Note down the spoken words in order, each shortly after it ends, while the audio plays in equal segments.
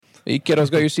You kiddos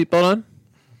got your seatbelt on?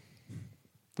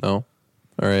 No?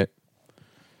 All right.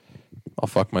 I'll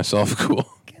fuck myself. Cool.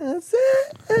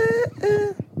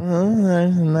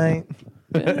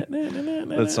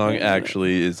 That song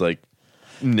actually is like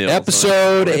nails.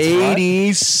 Episode on 80.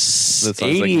 that song's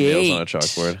like nails on a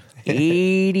chalkboard.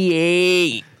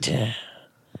 88.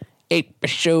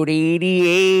 Episode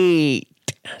 88.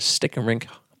 Stick and Rink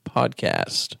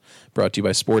podcast. Brought to you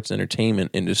by Sports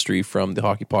Entertainment Industry from the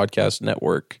Hockey Podcast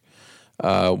Network.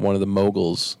 One of the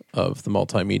moguls of the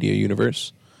multimedia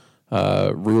universe.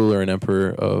 Ruler and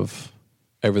emperor of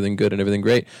everything good and everything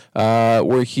great.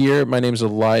 We're here. My name's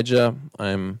Elijah.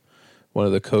 I'm one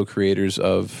of the co-creators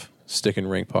of Stick and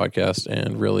Rink podcast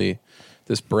and really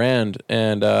this brand.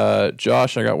 And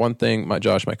Josh, I got one thing. My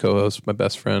co-host, my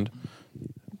best friend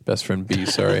B,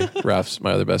 sorry. Raph's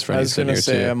my other best friend. I was going to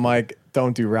say, I'm like,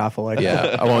 don't do Raffle like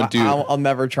that. I won't do. I'll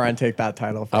never try and take that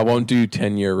title. I won't do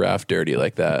 10-year Raph dirty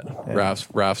like that. Yeah.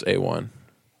 Raph's A1.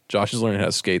 Josh is learning how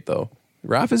to skate, though.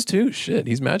 Raph is too. Shit,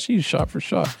 he's matching you shot for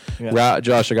shot. Yeah.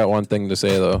 Josh, I got one thing to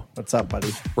say, though. What's up, buddy?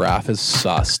 Raph is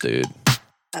sus, dude.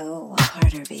 Oh,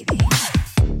 harder, baby.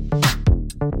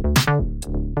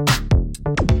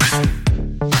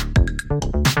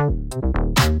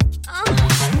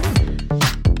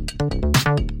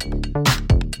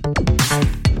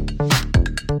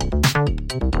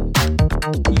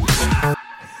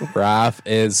 Raph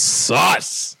is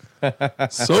sus.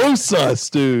 So sus,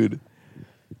 dude.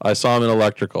 I saw him in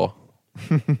electrical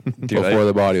before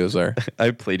the body was there.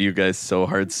 I played you guys so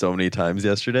hard so many times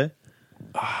yesterday.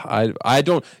 I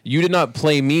don't. You did not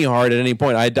play me hard at any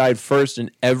point. I died first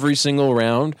in every single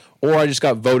round, or I just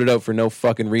got voted out for no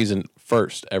fucking reason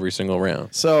first every single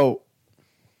round. So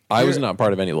I was not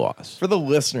part of any loss. For the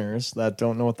listeners that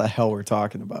don't know what the hell we're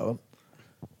talking about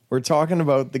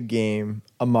the game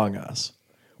Among Us,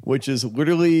 which is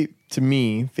literally, to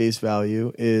me, face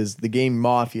value, is the game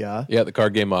Mafia. Yeah, the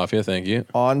card game Mafia, thank you.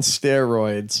 On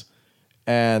steroids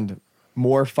and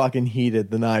more fucking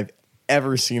heated than I've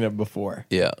ever seen it before.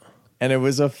 Yeah. And it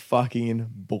was a fucking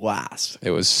blast.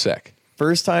 It was sick.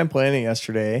 First time playing it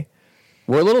yesterday.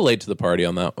 We're a little late to the party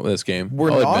on this game.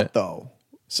 We're I'll not, admit. though.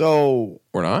 So.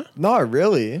 We're not? Not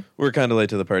really. We're kind of late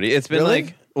to the party. It's been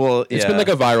Really? It's been like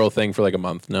a viral thing for like a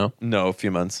month, no? No, a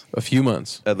few months. A few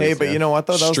months. At Hey, least, but yeah. you know what,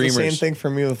 though? That was the same Streamers. thing for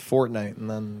me with Fortnite. And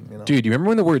then, you know. Dude, you remember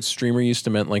when the word streamer used to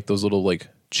meant like those little like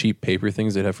cheap paper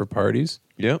things they'd have for parties?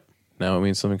 Yep. Now it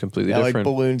means something completely Yeah, different. like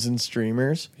balloons and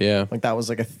streamers. Yeah. Like that was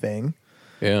like a thing.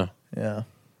 Yeah. Yeah.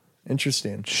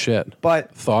 Interesting. Shit.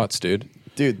 But, Thoughts, dude.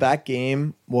 dude, that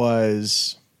game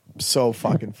was so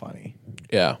fucking funny.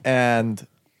 Yeah. And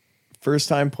first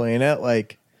time playing it,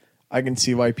 like, I can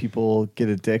see why people get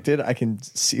addicted. I can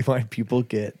see why people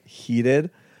get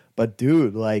heated. But,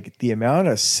 dude, like, the amount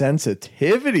of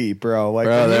sensitivity, bro. Like,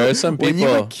 Bro, there are some when you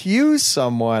people- accuse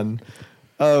someone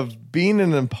of being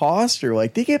an imposter,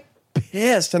 like, they get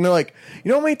pissed. And they're like, you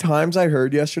know how many times I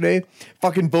heard yesterday?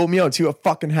 Fucking vote me out. See what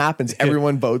fucking happens.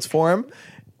 Everyone votes for him.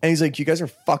 And he's like, you guys are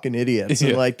fucking idiots.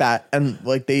 And Yeah. like that. And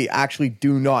like they actually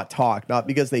do not talk. Not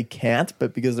because they can't,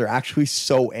 but because they're actually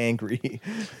so angry.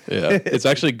 Yeah. It's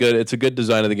actually good. It's a good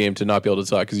design of the game to not be able to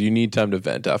talk because you need time to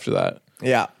vent after that.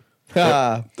 Yeah.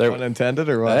 There- Unintended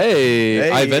or what? Hey,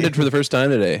 I Hey. vented for the first time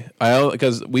today.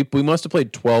 Because we must have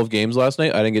played 12 games last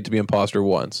night. I didn't get to be imposter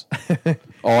once.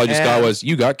 All I just got was,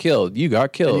 you got killed. You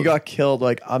got killed. And you got killed.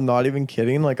 Like, I'm not even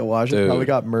kidding. Like, Elijah Dude. probably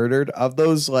got murdered. Of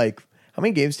those, like, how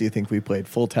many games do you think we played?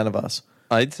 Full 10 of us.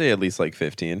 I'd say at least like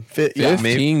 15. Yeah,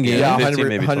 15 games? Yeah, 15,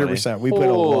 maybe 20. 100%. We played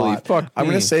a Holy lot. fuck I'm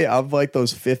going me. to say of like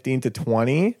those 15 to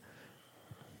 20,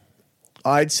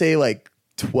 I'd say like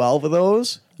 12 of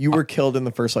those, you were killed in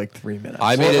the first like 3 minutes.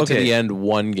 I made it to okay. the end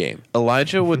one game.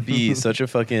 Elijah would be such a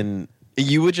fucking.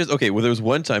 You would just well. There was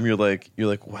one time you're like,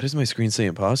 why does my screen say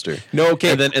imposter? No,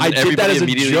 okay, And then I did that everybody as a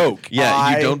immediately joke.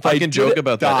 Yeah, you don't I fucking joke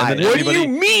about that. And then died. What do everybody,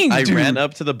 you mean, I dude? ran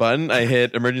up to the button. I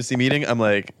hit emergency meeting. I'm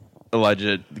like,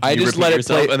 Elijah, can I you just repeat let it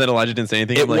yourself? play. And then Elijah didn't say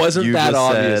anything. It I'm like, wasn't you that just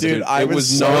obvious, said, Dude, I it was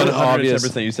was so not 110%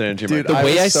 obvious. you said energy Dude, mark. I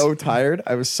way I was s- so tired.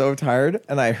 I was so tired.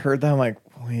 And I heard that. I'm like,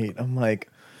 wait. I'm like,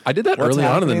 I did that What's early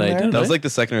on in the happening night, there? didn't That I? was like the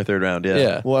second or third round. Yeah.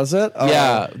 yeah. was it? Oh.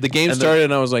 Yeah, the game And started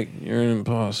and I was like, you're an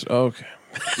imposter. Okay.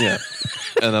 Yeah.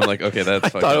 And I'm like, okay, that's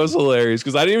I thought it was hilarious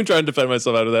because I didn't even try and defend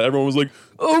myself after that. Everyone was like,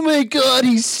 "Oh my god,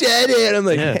 he said it!" I'm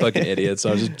like, Yeah. "Fucking idiots!"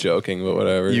 I was just joking, but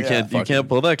whatever. You can't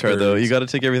pull that card though. turds. You got to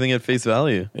take everything at face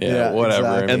value. Yeah, Yeah,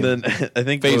 whatever. exactly. I mean, And then I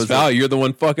think what face was it? value, you're the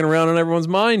one fucking around on everyone's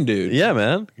mind, dude. Yeah,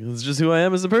 man. It's just who I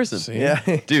am as a person. Yeah.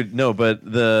 Dude, no, but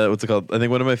what's it called? I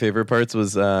think one of my favorite parts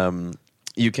was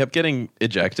you kept getting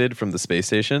ejected from the space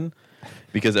station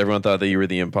because everyone thought that you were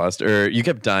the imposter, or you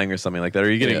kept dying or something like that, or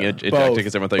you're getting Yeah. ejected Both.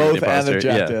 because everyone thought you were the Both and imposter.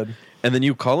 ejected. And then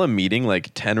you call a meeting like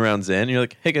 10 rounds in, and you're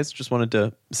like, "Hey guys, just wanted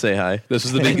to say hi." This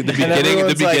was the And beginning. The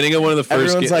everyone's beginning of one of the first.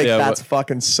 Everyone's like, yeah, that's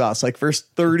fucking sus. Like first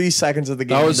 30 seconds of the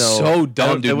game. that was no. so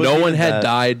dumb, It dude. wasn't No one even had that.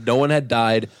 died. No one had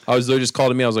died. I was literally just called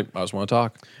to me. I was like, I just want to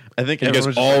talk. I think And you guys everyone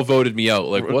was all just voted me out.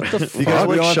 Like, what the You fuck? guys-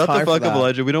 we don't have shut the time for fuck up, that.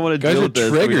 Elijah. We don't want to Guys deal are with this.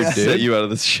 triggered, We set dude. you out of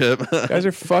this ship. You guys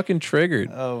are fucking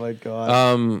triggered. Oh my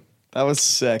god. That was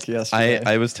sick yesterday.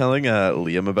 I was telling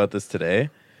Liam about this today,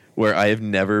 where I have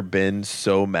never been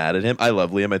so mad at him. I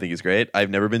love Liam. I think he's great. I've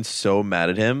never been so mad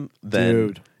at him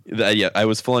than yeah. I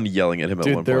was full on yelling at him at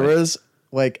one Dude, there point. was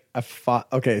like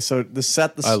okay, so to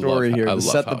set the story here, I to love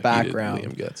set how the heated background.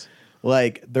 Liam gets.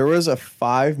 Like there was a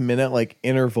 5-minute like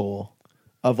interval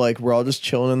of like we're all just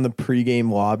chilling in the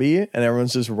pregame lobby and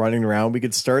everyone's just running around. We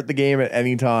could start the game at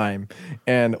any time,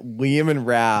 and Liam and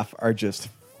Raph are just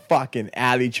fucking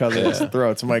at each other's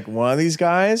throats. I'm like, one of these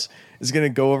guys is gonna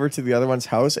go over to the other one's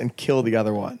house and kill the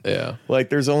other one. Yeah. Like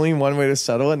there's only one way to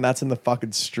settle it, and that's in the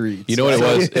fucking streets. You know what it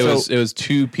was? It So- was it was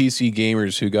two PC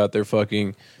gamers who got their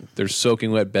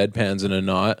soaking wet bedpans in a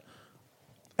knot.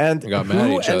 and got who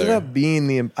mad at each ended other. up being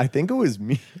the? I think it was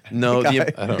me. No, Guy. I don't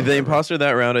the remember. imposter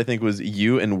that round I think was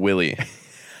you and Willie.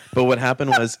 But what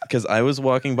happened was because I was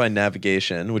walking by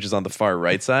navigation, which is on the far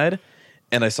right side,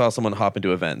 and I saw someone hop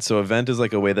into a vent. So a vent is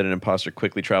like a way that an imposter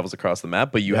quickly travels across the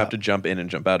map, but you have to jump in and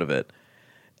jump out of it.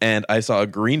 And I saw a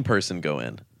green person go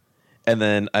in. And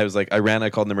then I was like, I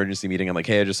called an emergency meeting. I'm like,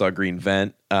 hey, I just saw a green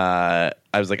vent. I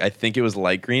was like, I think it was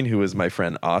light green, who was my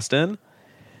friend Austin.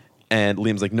 And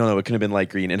Liam's like, no, it couldn't have been light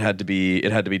green. It had to be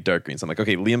dark green. So I'm like,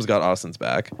 okay, Liam's got Austin's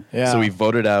back. Yeah. So we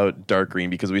voted out dark green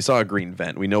because we saw a green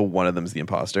vent. We know one of them's the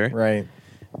imposter. Right.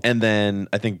 And then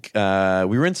I think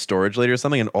we were in storage later or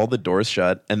something, and all the doors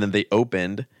shut, and then they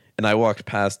opened, and I walked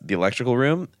past the electrical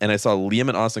room, and I saw Liam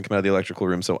and Austin come out of the electrical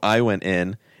room. So I went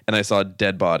in, and I saw a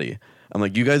dead body. I'm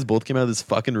like, you guys both came out of this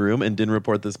fucking room and didn't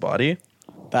report this body.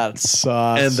 That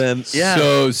sucks. And then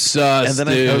So sus. and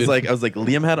then dude. I was like,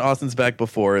 Liam had Austin's back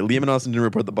before. Liam and Austin didn't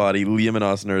report the body. Liam and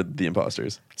Austin are the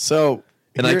imposters. so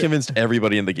And I here- convinced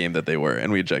everybody in the game that they were,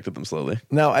 and we ejected them slowly.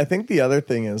 Now, I think the other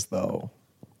thing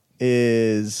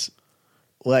is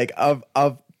like of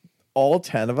all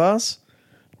 10 of us,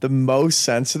 the most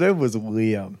sensitive was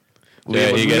Liam. yeah,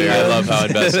 I love how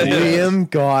invested he is. Liam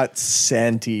got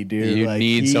senti, dude. You Like,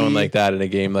 need he- someone like that in a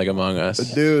game like Among Us.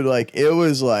 Dude, like it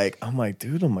was like I'm like,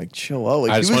 chill out.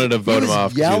 Like, I he just was- wanted to vote he him was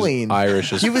off 'cause he was Yelling,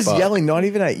 Irish as he was fuck. yelling, not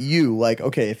even at you. Like,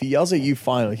 okay, if he yells at you,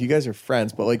 fine. Like, you guys are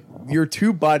friends, but like your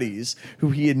two buddies who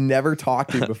he had never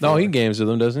talked to before. No, he games with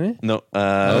them, doesn't he? No,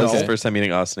 that was his okay. first time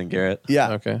meeting Austin and Garrett.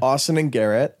 Yeah. Okay. Austin and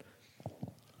Garrett.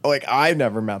 Like I've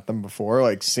never met them before,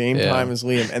 like same Yeah. time as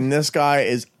Liam. And this guy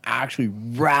is actually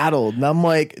rattled. And I'm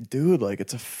like, dude, like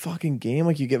it's a fucking game.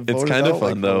 Like you get voted kind of out,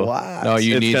 fun, like, though. relax. No,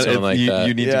 you It's need kinda- someone like you, that.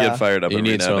 You need to Yeah. get fired up. You every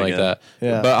need now someone and like again. that.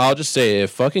 Yeah. But I'll just say, if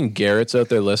fucking Garrett's out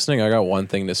there listening, I got one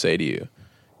thing to say to you.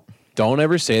 Don't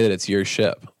ever say that it's your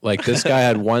ship. Like this guy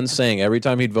had one saying every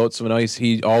time he'd vote someone else,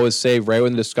 he'd always say right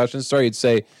when the discussion started, he'd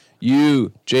say,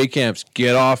 "You, J Camps,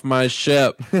 get off my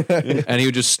ship." And he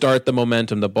would just start the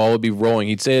momentum. The ball would be rolling.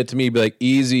 He'd say it to me, he'd be like,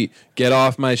 "Easy, get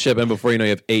off my ship." And before you know, you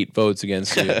have 8 votes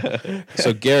against you.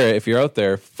 So Garrett, if you're out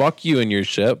there, fuck you and your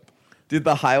ship. Dude,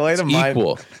 the highlight of my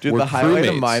equal. Dude, We're the highlight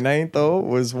of crewmates. my night though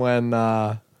was when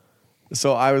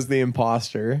so I was the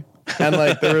imposter. And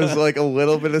like there was like a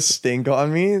little bit of stink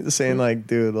on me saying like,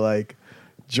 dude, like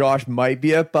Josh might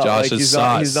be it, but Josh like is he's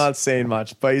sus. not saying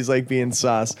much, but he's like being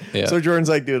sus. Yeah. So Jordan's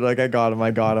like, dude, like I got him.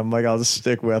 Like I'll just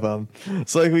stick with him.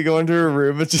 So like we go into a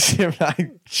room, it's just him and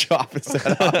I chop his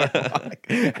head off.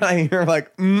 And I hear him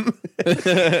like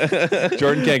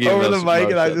Jordan can't get over the most- mic,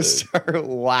 most and I of just it. start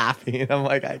laughing. I'm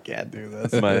like, I can't do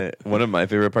this. One of my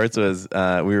favorite parts was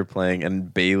we were playing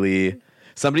and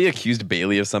somebody accused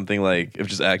Bailey of something like of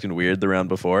just acting weird the round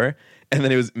before. And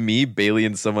then it was me, Bailey,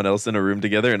 and someone else in a room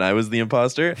together, and I was the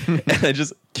imposter. And I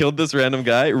just killed this random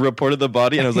guy, reported the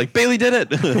body, and I was like, Bailey did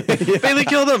it! Bailey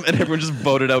killed him! And everyone just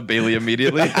voted out Bailey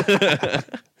immediately.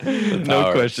 No Power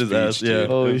of questions speech, asked. Yeah. dude.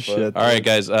 Holy shit. All right,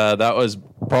 guys. That was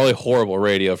probably horrible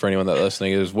radio for anyone that's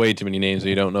listening. There's way too many names that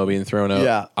you don't know being thrown out.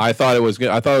 Yeah. I thought it was good.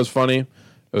 I thought it was funny.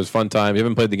 It was a fun time. If you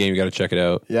haven't played the game, you got to check it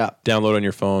out. Yeah. Download on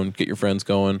your phone. Get your friends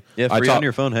going. Yeah, I free taught- on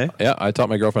your phone, hey? Yeah, I taught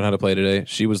my girlfriend how to play today.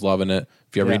 She was loving it.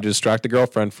 If you ever Yeah. need to distract a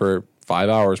girlfriend for 5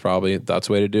 hours, probably that's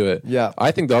the way to do it. Yeah.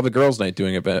 I think they'll have a girls' night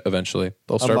doing it eventually.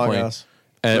 They'll start Among playing. Us.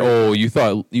 And you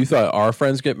thought our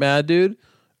friends get mad, dude?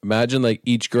 Imagine like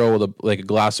each girl with a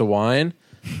glass of wine,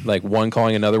 like one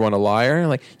calling another one a liar,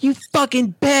 like you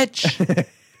fucking bitch.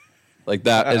 Like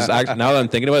that is now that I'm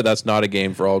thinking about it, that's not a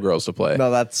game for all girls to play. No,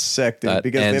 that's sick, dude. That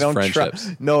Because they ends don't friendships.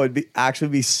 trust. No, it'd actually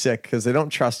be sick because they don't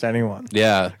trust anyone.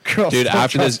 Yeah, Girls dude. don't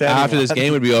After trust this anyone.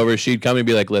 game would be over, she'd come and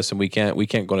be like, "Listen, we can't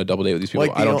go on a double date with these people.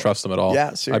 Like, I don't trust them at all." Yeah,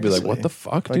 I'd be like, seriously. "What the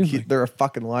fuck, Like, dude?" they're a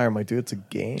fucking liar. I'm like, dude, it's a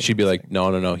game. She'd be like,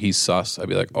 "No, he's sus." I'd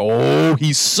be like, "Oh,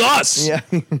 he's sus." yeah.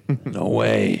 No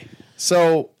way.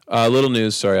 So, Little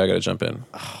news. Sorry, I got to jump in.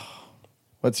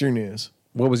 what's your news?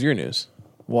 What was your news?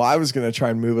 Well, I was gonna try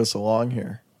and move us along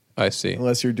here, I see.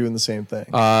 unless you're doing the same thing.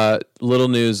 Little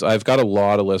news. I've got a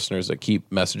lot of listeners that keep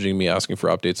messaging me asking for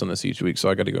updates on this each week, so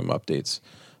I got to give them updates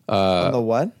On the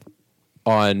what?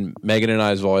 on Megan and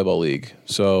I's volleyball league.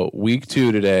 So week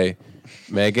 2 today,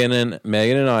 Megan and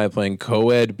I are playing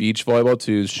co-ed beach volleyball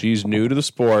 2s. She's new to the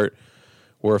sport.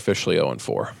 We're officially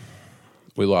 0-4.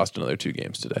 We lost another 2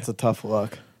 games today. It's a tough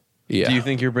look. Yeah. Do you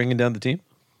think you're bringing down the team?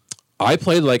 I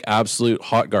played like absolute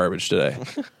hot garbage today.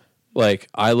 Like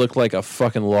I look like a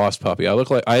fucking lost puppy. I look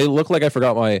like I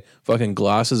forgot my fucking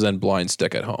glasses and blind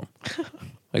stick at home.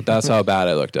 Like that's how bad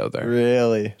I looked out there.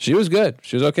 Really? She was good.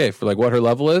 She was okay for like what her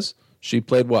level is. She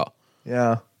played well,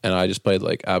 Yeah. and I just played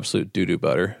like absolute doo doo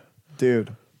butter.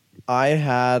 Dude, I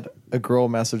had a girl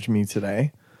message me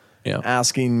today Yeah,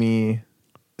 asking me.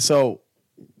 So,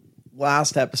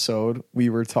 last episode we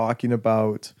were talking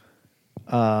about,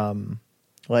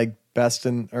 like best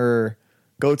in or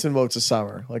goats and votes of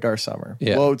summer, like our summer.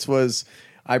 Yeah. Votes was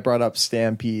I brought up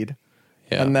Stampede,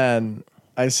 yeah. and then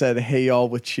I said, "Hey y'all"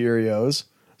 with Cheerios.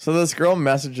 So this girl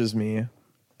messages me. And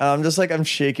I'm just like, I'm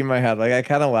shaking my head. Like I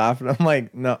kind of laugh and I'm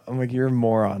like, no, I'm like, you're a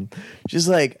moron. She's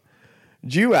like,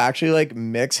 do you actually like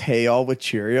mix Hey All with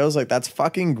Cheerios? Like that's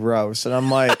fucking gross. And I'm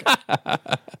like,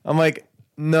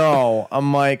 no.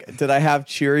 I'm like, did I have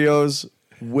Cheerios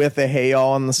with a Hey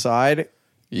All on the side?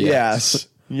 Yes.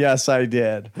 Yes, I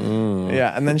did.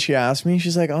 Yeah. And then she asked me,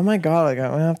 she's like, oh my God, like I'm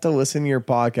gonna have to listen to your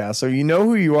podcast. So you know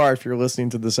who you are if you're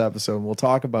listening to this episode. We'll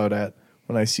talk about it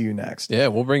when I see you next. Yeah,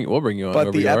 we'll bring you on. But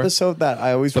wherever the you are. episode that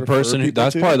I always the refer person who people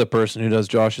that's to- probably the person who does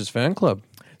Josh's fan club.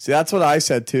 See, that's what I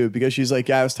said too, because she's like,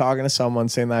 yeah, I was talking to someone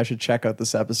saying that I should check out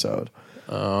this episode.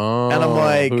 Oh, And I'm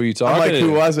like, who are you talking I'm like, to?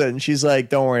 who was it? And she's like,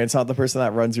 don't worry, it's not the person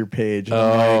that runs your page. And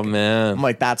Oh man, I'm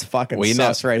like, that's fucking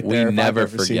sus right there. We if I've never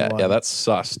ever seen forget. one. Yeah, that's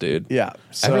sus, dude. Yeah.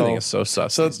 So, Everything is so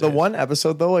sus. So these the days. one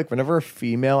episode though, like whenever a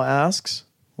female asks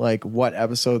like what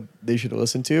episode they should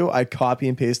listen to, I copy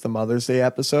and paste the Mother's Day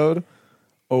episode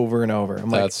over and over. I'm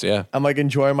like,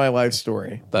 enjoy my life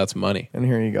story. That's money. And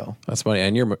here you go. That's money.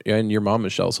 And your mom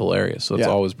Michelle's hilarious, so it's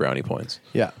Yeah. always brownie points.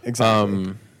 Yeah,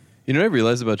 exactly. You know what I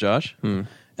realized about Josh?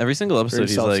 Every single episode, Very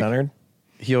he's like, self-centered.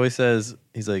 he always says,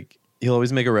 he's like, he'll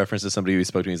always make a reference to somebody who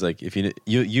spoke to. He's like, if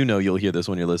you know, you'll hear this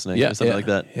when you're listening, Yeah, or something yeah, like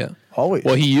that. Yeah. Always.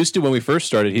 Well, he used to when we first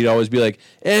started. He'd always be like,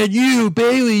 "And you,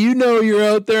 Bailey, you know you're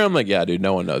out there." I'm like, "Yeah, dude,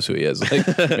 no one knows who he is." Like,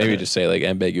 maybe just say like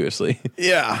ambiguously,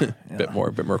 yeah. bit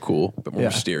more cool, bit more Yeah,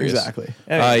 mysterious. exactly.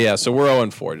 Anyway. Yeah. So we're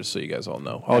 0-4, just so you guys all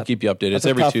know. I'll keep you updated. It's That's a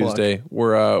every tough look. Tuesday.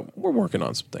 We're working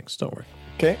on some things. Don't worry.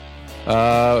 Okay.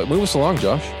 Move us along,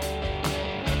 Josh.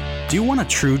 Do you want a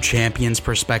true champion's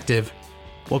perspective?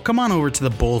 Well, come on over to the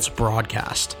Bulls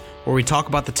broadcast, where we talk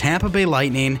about the Tampa Bay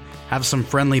Lightning, have some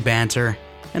friendly banter,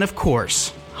 and of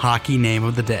course, hockey name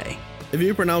of the day. If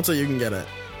you pronounce it, you can get it.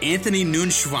 Anthony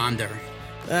Nunschwander.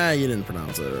 You didn't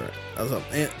pronounce it right. That's up.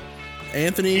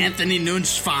 Anthony. Anthony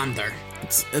Nunschwander.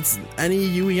 It's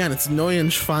N-E-U-E-N. It's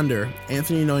Neuenschwander.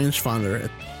 Anthony Neuenschwander.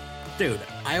 Dude,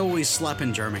 I always slept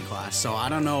in German class, so I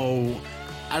don't know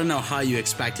how you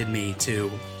expected me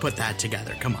to put that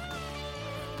together. Come on.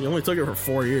 You only took it for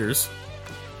 4 years.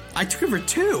 I took it for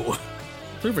 2.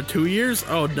 Took it for 2 years?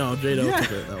 Oh no, J-Do Yeah.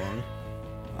 took it that long.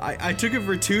 I took it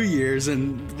for 2 years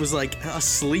and was like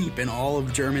asleep in all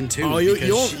of German 2. Oh, you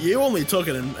because only took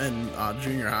it in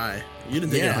junior high. You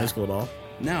didn't take it in Yeah. high school at all.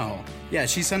 No. Yeah,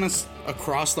 she sent us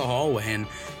across the hallway, and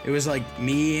it was like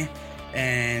me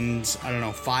and, I don't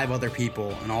know, 5 other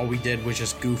people, and all we did was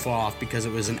just goof off because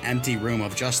it was an empty room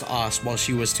of just us while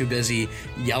she was too busy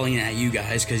yelling at you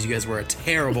guys because you guys were a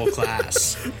terrible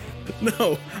class.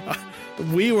 No,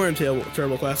 we weren't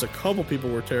terrible class. A couple people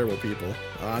were terrible people.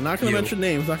 Not going to You. mention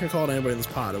names. Not going to call it anybody in this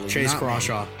pod. It was Chase not me.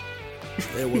 Crawshaw.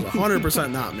 It was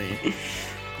 100% not me.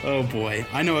 Oh boy,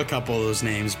 I know a couple of those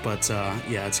names, but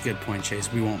yeah, it's a good point,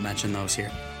 Chase. We won't mention those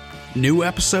here. New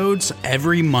episodes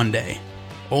every Monday,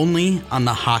 only on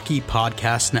the Hockey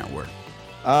Podcast Network.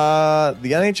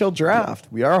 The NHL draft.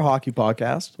 We are a hockey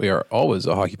podcast. We are always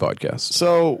a hockey podcast.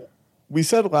 So we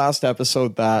said last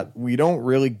episode that we don't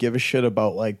really give a shit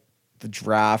about like the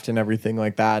draft and everything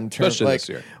like that. In terms Especially like this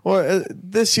year. well,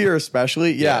 this year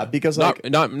especially, yeah, because like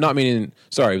not meaning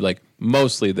sorry, like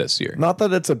mostly this year. not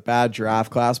that it's a bad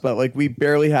draft class, but like we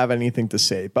barely have anything to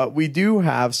say. But we do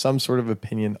have some sort of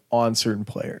opinion on certain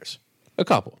players. A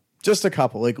couple. Just a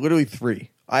couple, like literally 3.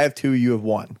 I have 2, you have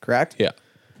 1, correct? Yeah.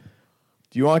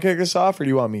 Do you want to kick us off or do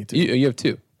you want me to? You have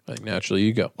 2. Like naturally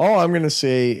you go. All I'm going to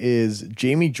say is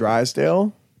Jamie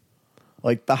Drysdale.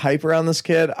 Like the hype around this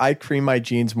kid, I cream my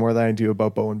jeans more than I do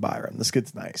about Bowen Byram. This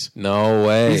kid's nice. No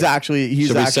way. He's actually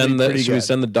should we actually send pretty should we good.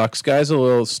 send the Ducks guys a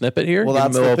little snippet here? Well, Give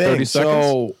that's them a the little thing. 30 seconds.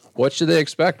 So- What should they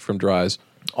expect from Dries?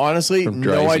 Honestly, From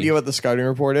no Dreisy. idea what the scouting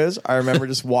report is. I remember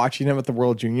just watching him at the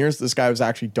World Juniors. This guy was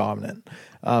actually dominant.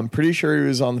 Pretty sure he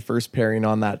was on the first pairing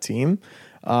on that team.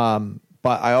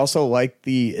 But I also like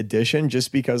the addition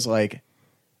just because like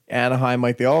Anaheim,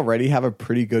 like they already have a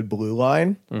pretty good blue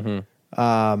line.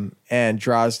 And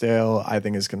Drysdale, I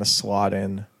think, is going to slot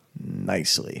in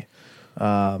nicely. So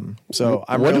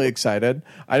I'm What really do- excited.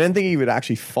 I didn't think he would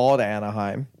actually fall to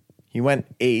Anaheim. He went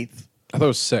 8th I thought it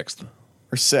was 6th.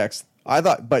 or 6th. I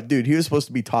thought, but dude, he was supposed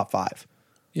to be top 5.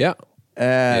 Yeah.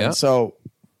 And Yeah. so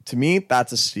to me,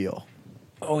 that's a steal.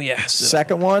 Oh yes.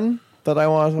 Second one that I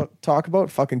want to talk about,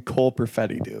 fucking Cole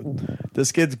Perfetti, dude.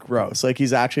 This kid's gross. Like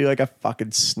he's actually like a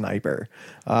fucking sniper.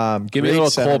 Give me a great little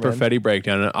Cole centerman. Perfetti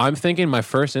breakdown. And I'm thinking my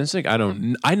first instinct, I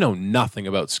know nothing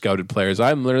about scouted players.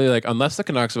 I'm literally like, unless the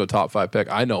Canucks have a top 5 pick,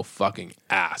 I know fucking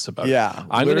ass about it. Yeah,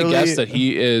 I'm gonna literally- guess that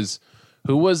he is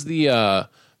who was the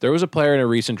there was a player in a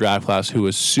recent draft class who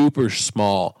was super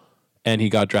small and he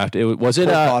got drafted. Was it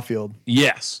Cole Caulfield.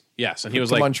 Yes. Yes. And he was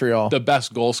To like Montreal. the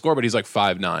best goal scorer, but he's like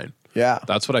 5'9". Yeah.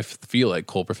 That's what I feel like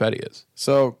Cole Perfetti is.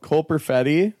 So Cole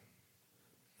Perfetti,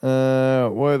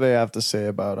 what do they have to say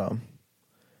about him?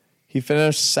 He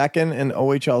finished 2nd in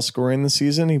OHL scoring this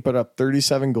season. He put up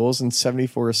 37 goals and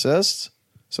 74 assists,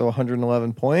 so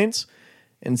 111 points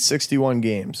in 61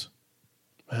 games.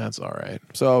 That's all right.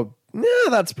 So yeah,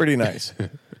 that's pretty nice.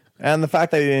 And the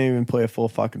fact that he didn't even play a full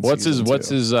fucking What's season,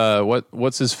 his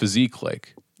what's his physique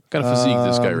like? What kind of physique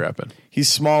this guy repping? He's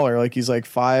smaller, like he's like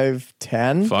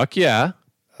 5'10". Fuck yeah.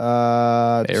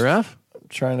 Hey, Raf?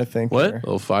 Trying to think What? here.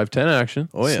 Little 5'10 action.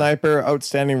 Oh yeah. Sniper,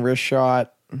 outstanding wrist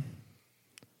shot,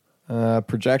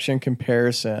 projection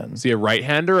comparison. Is he a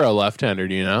right-hander or a left-hander?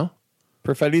 Do you know?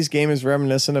 Perfetti's game is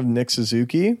reminiscent of Nick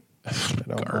Suzuki. I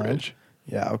don't Garbage. mind.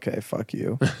 Yeah, okay, fuck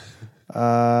you.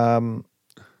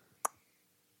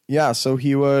 Yeah, so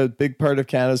he was a big part of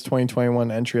Canada's 2021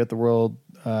 entry at the World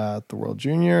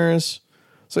Juniors.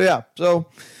 So yeah, so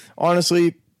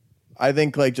honestly, I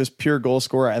think like just pure goal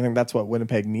scorer, I think that's what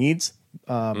Winnipeg needs.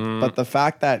 But the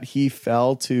fact that he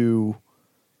fell to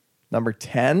number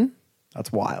 10,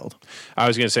 that's wild. I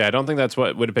was going to say, I don't think that's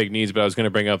what Winnipeg needs, but I was going to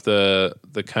bring up the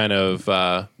kind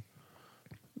of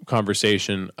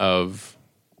conversation of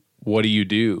what do you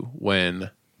do when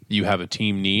you have a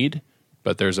team need,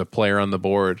 but there's a player on the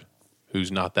board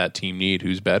who's not that team need,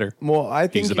 who's better. Well, I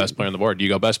think He's the best player on the board. Do you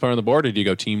go best player on the board or do you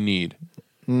go team need?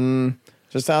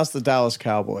 just ask the Dallas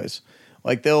Cowboys.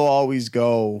 Like they'll always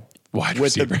go Wide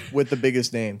with receiver. the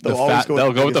biggest name. They'll Always go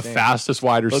with the biggest name. fastest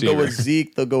wide They'll receiver. go with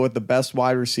Zeke. They'll go with the best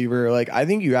wide receiver. Like I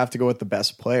think you have to go with the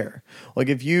best player. Like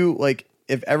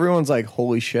if everyone's like,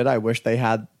 holy shit, I wish they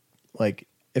had like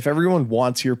if everyone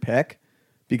wants your pick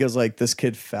because like this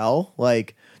kid fell,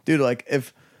 like dude, like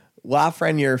if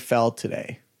Lafreniere fell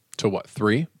today To what,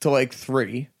 3? to like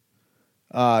 3,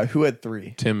 who had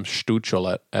 3? Tim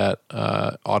Stützle at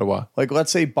Ottawa. Like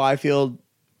let's say Byfield,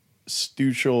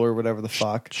 Stützle or whatever the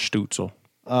fuck. Stützle.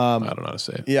 I don't know how to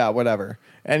say it. Yeah, whatever.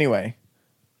 Anyway,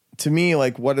 to me,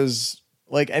 like, what is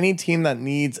like any team that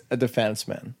needs a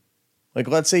defenseman? Like,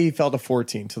 let's say he fell to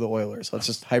 14 to the Oilers. Let's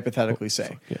just hypothetically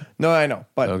say. yeah. No, I know,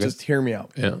 but Okay. just hear me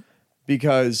out. Yeah.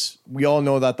 Because we all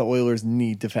know that the Oilers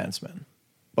need defensemen,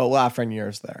 but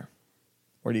Lafreniere's there.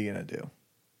 What are you gonna do?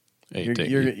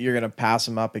 You're gonna pass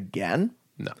him up again?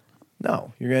 No.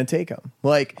 No, you're going to take him.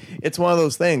 Like, it's one of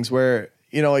those things where,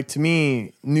 you know, like to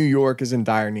me, New York is in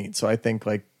dire need. So I think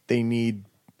like they need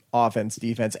offense,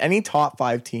 defense. Any top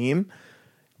 5 team,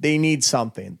 they need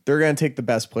something. They're going to take the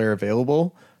best player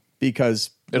available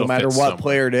because It'll no matter fit what somewhere.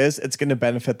 player it is, it's going to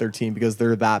benefit their team because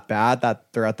they're that bad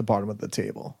that they're at the bottom of the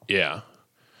table. Yeah.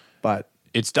 But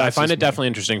I That's find just it definitely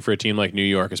interesting for a team like New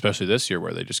York, especially this year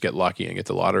where they just get lucky and get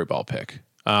the lottery ball pick.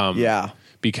 yeah,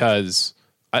 Because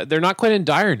they're not quite in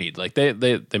dire need. Like they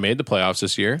made the playoffs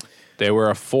this year. They were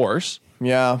a force.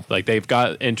 yeah. Like they've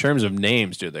got in terms of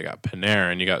names, dude. They got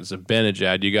Panarin, you got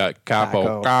Zibanejad, you got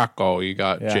Kakko. Kako, you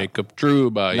got Yeah. Jacob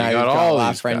Trouba, Now you you've got all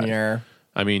these guys. Lafreniere.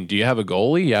 I mean, do you have a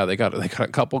goalie? Yeah, they got a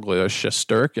couple goalies.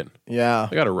 Shesterkin. Yeah.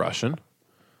 They got a Russian.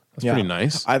 That's pretty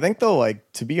nice. I think though,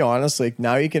 like, to be honest, like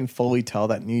now you can fully tell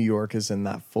that New York is in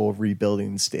that full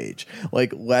rebuilding stage.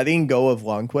 Like letting go of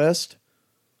Lundqvist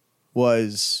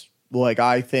was like,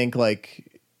 I think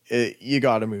like you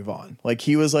got to move on. Like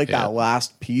he was like that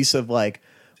last piece of like,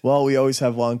 well, we always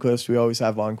have Lundqvist. We always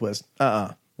have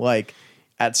Lundqvist. Like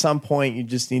at some point you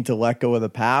just need to let go of the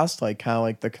past. Like kind of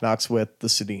like the Canucks with the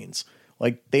Sedins.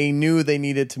 Like they knew they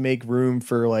needed to make room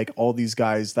for like all these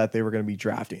guys that they were going to be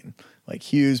drafting, like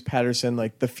Hughes, Pettersson,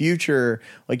 like the future.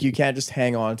 Like you can't just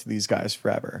hang on to these guys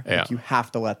forever. Yeah. Like you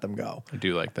have to let them go. I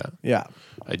do like that. Yeah.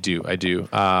 I do. your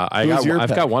I've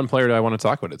pick? got one player that I want to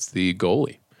talk about. It's the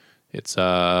goalie. It's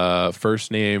first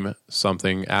name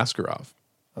something Askarov,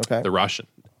 Okay. the Russian,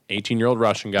 18-year-old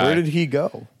Russian guy. Where did he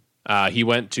go? He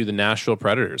went to the Nashville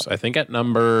Predators, I think at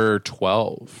number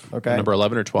 12. Okay. Number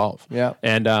 11 or 12. Yeah.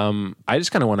 And I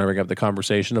just kind of want to bring up the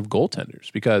conversation of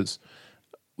goaltenders because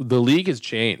the league has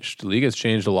changed. The league has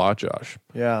changed a lot, Josh.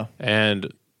 Yeah.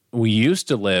 And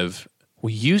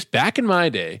back in my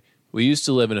day, we used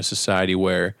to live in a society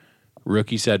where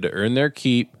rookies had to earn their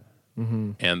keep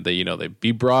and they'd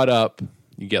be brought up.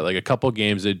 You get like a couple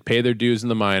games, they'd pay their dues in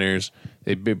the minors.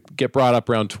 They'd get brought up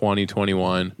around 20,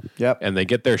 21. Yep. And they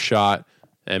get their shot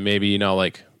and maybe,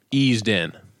 like eased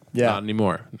in. Yeah. Not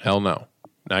anymore. Hell no.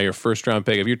 Now your first round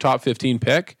pick, if you're top 15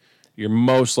 pick, you're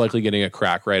most likely getting a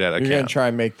crack right out of You're camp. going to try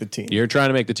and make the team. You're trying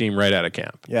to make the team right out of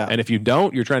camp. Yeah. And if you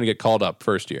don't, you're trying to get called up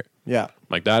first year. Yeah.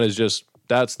 Like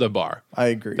that's the bar. I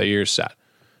agree. That you're set.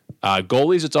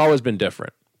 Goalies, it's always been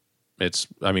different.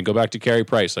 Go back to Carey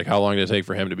Price. Like how long did it take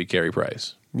for him to be Carey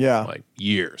Price? Yeah. Like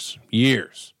years. Yeah.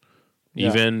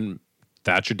 Even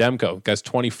Thatcher Demko, guy's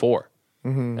 24.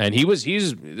 And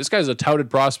this guy's a touted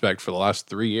prospect for the last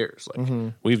 3 years.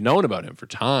 Like we've known about him for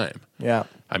time. Yeah.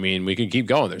 We can keep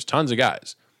going. There's tons of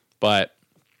guys. But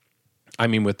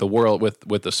with the world,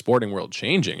 with the sporting world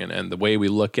changing and the way we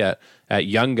look at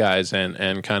young guys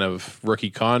and kind of rookie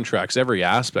contracts, every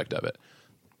aspect of it,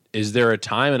 is there a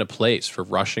time and a place for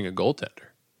rushing a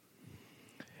goaltender?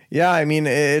 Yeah,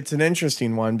 it's an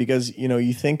interesting one because,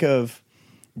 you think of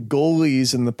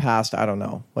goalies in the past, I don't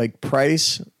know. Like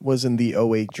Price was in the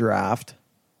 08 draft.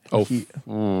 Was it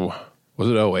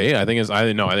 08? I think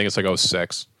it's like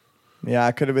 06. Yeah,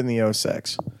 it could have been the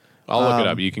 06. I'll look it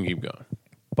up. You can keep going.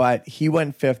 But he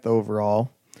went 5th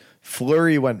overall.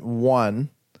 Fleury went 1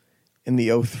 in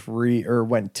the 03, or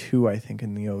went 2, I think,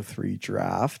 in the 03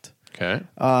 draft. Okay.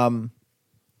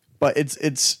 But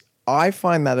I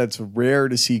find that it's rare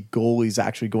to see goalies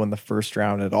actually go in the first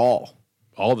round at all.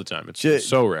 All the time. It's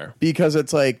so rare. Because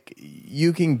it's like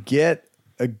you can get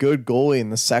a good goalie in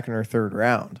the 2nd or 3rd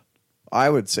round, I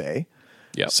would say.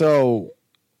 Yeah. So,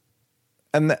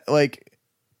 and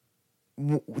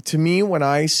to me, when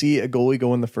I see a goalie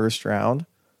go in the first round,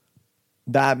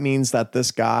 that means that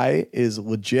this guy is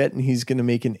legit and he's going to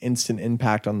make an instant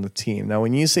impact on the team. Now,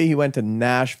 when you say he went to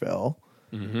Nashville,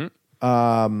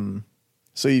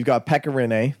 so you've got Pekka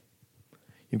Rinne,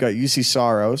 you've got UC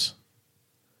Saros,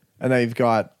 and then you've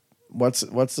got what's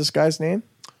this guy's name?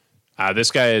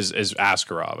 This guy is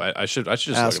Askarov. I should just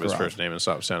look up his Askarov. first name and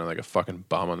stop sounding like a fucking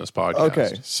bum on this podcast.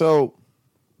 Okay, so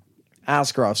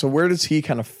Askarov. So where does he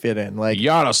kind of fit in? Like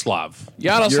Yaroslav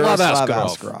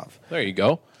Askarov. There you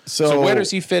go. So where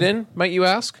does he fit in, might you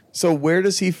ask? So where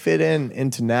does he fit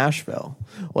into Nashville?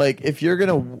 Like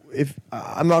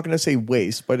I'm not gonna say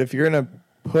waste, but if you're gonna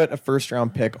put a first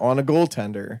round pick on a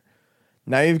goaltender,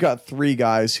 now you've got 3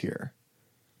 guys here.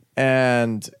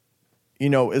 And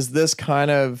is this kind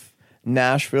of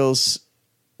Nashville's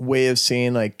way of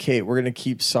saying like, Kate, we're gonna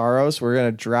keep Saros, we're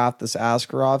gonna draft this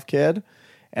Askarov kid,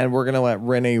 and we're gonna let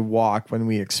Rinne walk when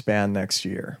we expand next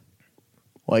year?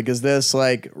 Like, is this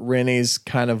like Rinne's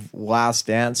kind of last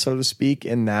dance, so to speak,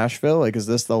 in Nashville? Like, is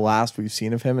this the last we've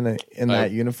seen of him in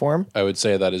that uniform? I would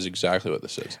say that is exactly what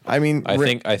this is. I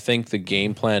think the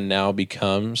game plan now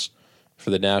becomes for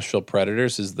the Nashville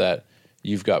Predators is that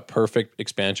you've got perfect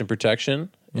expansion protection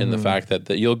in the fact that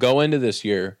you'll go into this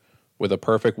year with a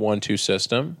perfect 1-2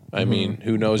 system. I mean,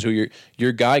 who knows who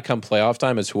your guy come playoff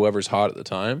time is whoever's hot at the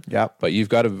time. Yep. But you've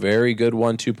got a very good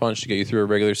 1-2 punch to get you through a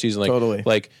regular season. Totally.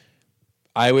 Like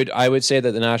I would say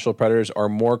that the Nashville Predators are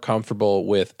more comfortable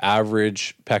with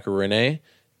average Pekka Rinne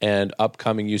and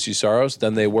upcoming UC Saros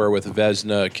than they were with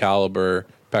Vezina caliber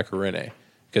Pekka Rinne.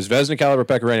 Because Vezina caliber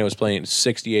Pekka Rinne was playing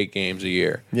 68 games a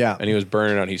year. Yeah. And he was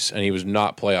burning out, and he was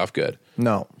not playoff good.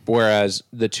 No. Whereas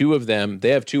the two of them, they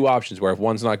have 2 options where if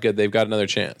one's not good, they've got another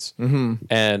chance. Mm-hmm.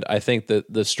 And I think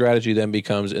that the strategy then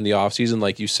becomes in the offseason,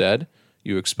 like you said,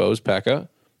 you expose Pekka.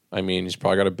 He's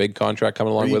probably got a big contract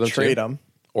coming along with him. Trade him.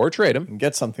 Or trade him. And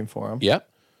get something for him. Yeah.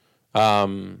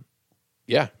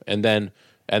 Yeah. And then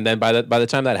And then by the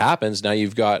time that happens, now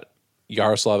you've got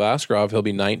Yaroslav Askarov. He'll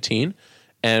be 19.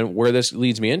 And where this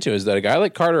leads me into is that a guy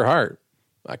like Carter Hart,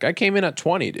 that guy came in at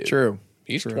 20, dude. True.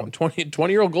 He's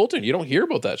 20-year-old goaltender. You don't hear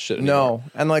about that shit anymore. No,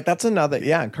 and like that's another.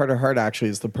 Yeah, Carter Hart actually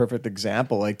is the perfect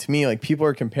example. Like to me, like people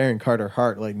are comparing Carter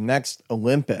Hart like next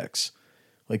Olympics.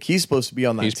 Like he's supposed to be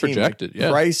on that He's team. projected, Like, yeah.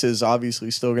 Price is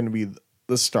obviously still going to be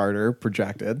the starter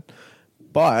projected,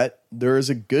 but there is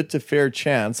a good to fair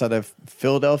chance that if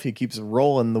Philadelphia keeps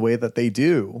rolling the way that they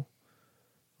do,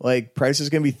 like Price is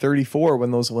going to be 34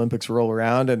 when those Olympics roll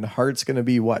around, and Hart's going to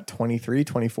be what 23,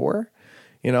 24.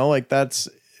 You know, like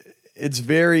it's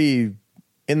very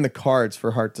in the cards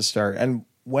for Hart to start. And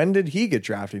when did he get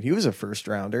drafted? He was a first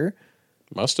rounder.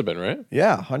 Must have been, right?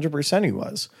 Yeah, 100% he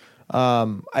was.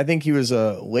 I think he was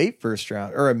a late first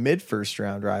round or a mid first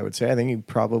rounder, I would say. I think he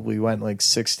probably went like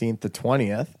 16th to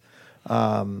 20th.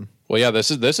 Well, yeah,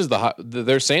 this is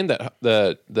they're saying that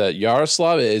the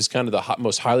Yaroslav is kind of the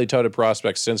most highly touted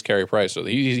prospect since Carey Price. So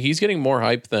he's getting more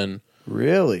hype than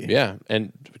Really? yeah.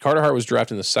 And Carter Hart was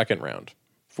drafted in the second round,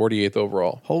 48th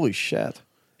overall. Holy shit.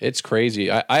 It's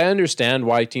crazy. I understand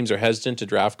why teams are hesitant to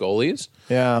draft goalies.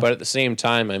 Yeah. But at the same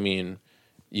time, I mean,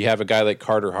 you have a guy like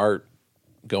Carter Hart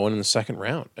going in the second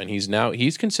round, and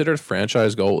he's considered a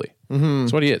franchise goalie. Mm-hmm.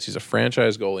 That's what he is. He's a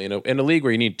franchise goalie in a league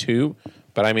where you need two.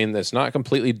 But I mean, it's not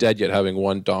completely dead yet having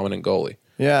one dominant goalie.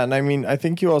 Yeah, and I mean, I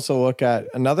think you also look at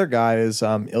another guy is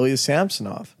Ilya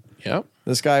Samsonov. Yeah.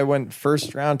 This guy went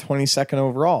first round, 22nd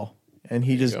overall, and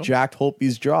he just go. jacked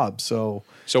Holtby's job. So,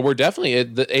 So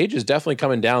the age is definitely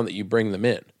coming down that you bring them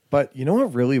in. but you know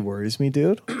what really worries me,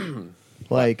 dude?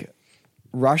 Like,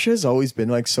 Russia's always been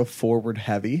like so forward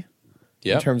heavy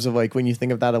Yeah. in terms of like when you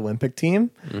think of that Olympic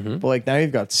team. But like now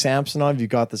you've got Samsonov, you've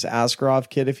got this Askarov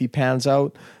kid if he pans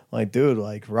out. Like, dude,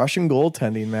 like Russian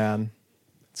goaltending, man,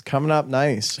 it's coming up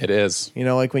nice. It is. You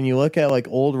know, like when you look at like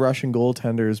old Russian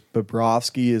goaltenders,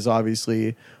 Bobrovsky is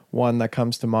obviously one that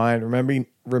comes to mind.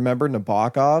 Remember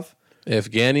Nabokov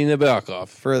Evgeny Nabokov.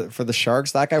 for the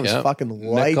Sharks? That guy was Yep. fucking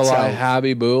lights Nikolai out.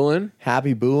 Habibulin.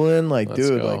 Happy Bulin, like Let's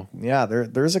dude, go. like yeah,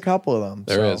 there's a couple of them.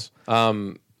 There is.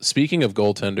 Speaking of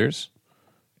goaltenders,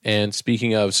 and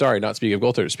speaking of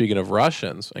goaltenders, speaking of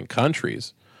Russians and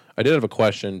countries, I did have a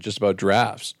question just about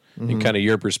drafts and kind of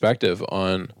your perspective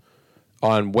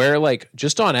on where, like,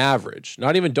 just on average,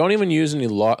 don't even use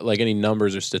any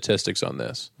numbers or statistics on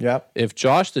this. Yep. If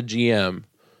Josh the GM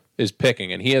is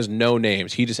picking and he has no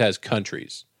names, he just has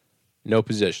countries, no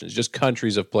positions, just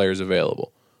countries of players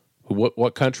available.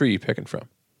 What country are you picking from,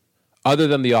 other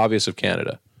than the obvious of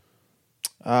Canada?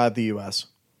 The U.S.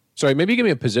 Sorry, maybe give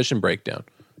me a position breakdown.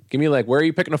 Give me like, where are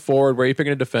you picking a forward? Where are you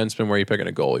picking a defenseman? Where are you picking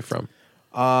a goalie from?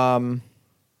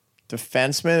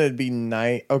 Defenseman, it'd be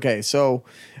nice. Okay, so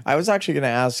I was actually going to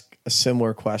ask a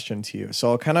similar question to you.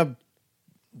 So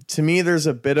to me, there's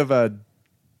a bit of a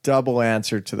double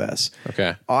answer to this.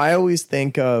 Okay. I always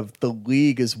think of the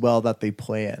league as well that they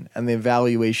play in and the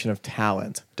evaluation of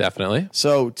talent. Definitely.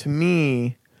 So to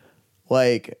me,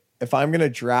 like if I'm going to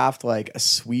draft like a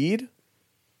Swede,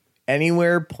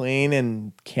 anywhere playing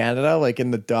in Canada, like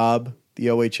in the dub, the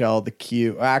OHL, the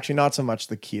Q, actually not so much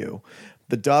the Q,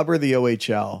 the dub or the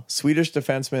OHL, Swedish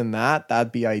defenseman,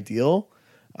 that'd be ideal.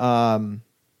 And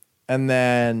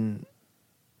then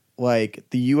like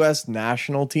the US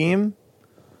national team,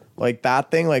 like that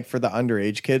thing, like for the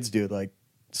underage kids, dude, like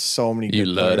so many You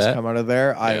good love players that? come out of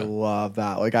there. I Yeah. love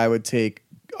that. Like I would take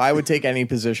any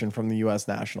position from the US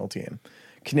national team.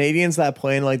 Canadians that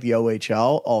play in like the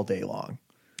OHL all day long.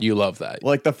 You love that.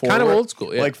 Like the forward, kind of old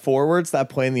school. Yeah. like forwards that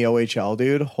play in the OHL,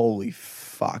 dude. Holy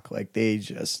fuck! Like they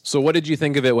just. So what did you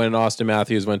think of it when Austin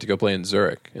Matthews went to go play in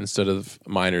Zurich instead of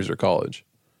minors or college?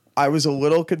 I was a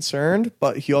little concerned,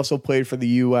 but he also played for the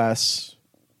U.S.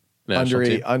 National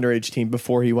team? underage team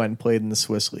before he went and played in the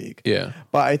Swiss league. Yeah.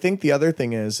 But I think the other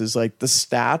thing is like the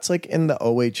stats like in the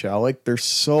OHL, like they're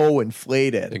so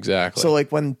inflated. Exactly. So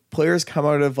like when players come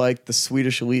out of like the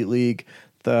Swedish elite league,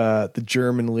 the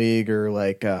German league, or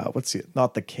like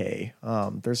not the K.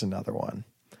 There's another one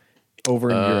over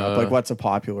in Europe. Like what's a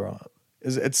popular one?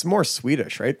 It's more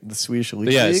Swedish, right? The Swedish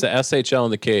elite Yeah, league. it's the SHL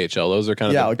and the KHL. Those are kind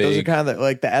of Yeah, the like big. those are kind of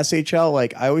like the SHL.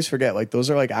 Like I always forget, like those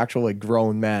are like actual like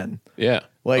grown men. yeah.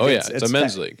 Like it's a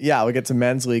men's league. Yeah, like it's a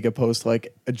men's league opposed to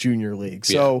like a junior league.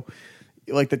 So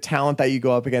like the talent that you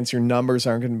go up against, your numbers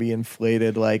aren't going to be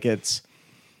inflated. Like it's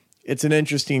an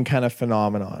interesting kind of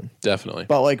phenomenon. Definitely.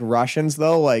 But like Russians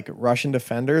though, like Russian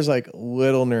defenders, like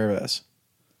little nervous.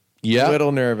 Yeah.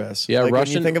 Little nervous. Yeah, like, when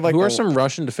Russian. you think of like who are the- some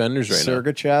Russian defenders right now?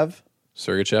 Sergachev.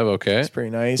 Sergachev, okay. It's pretty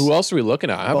nice. Who else are we looking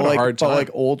at? I'm having a hard time. But like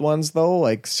old ones though,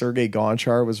 like Sergei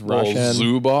Gonchar was Little Russian.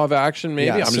 Zubov action, maybe.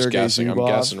 Yeah, I'm just Sergei guessing. Zubov.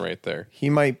 I'm guessing right there. He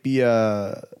might be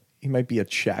a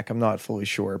Czech. I'm not fully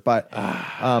sure, but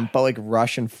like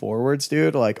Russian forwards,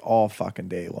 dude, like all fucking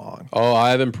day long. Oh,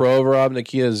 Ivan Provorov,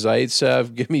 Nikita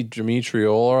Zaitsev. Give me Dmitry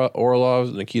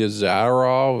Orlov, Nikita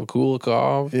Zadorov,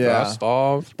 Kulikov, Yeah.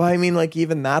 Rostov. But I mean, like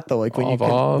even that though, like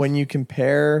Ovov. when you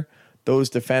compare those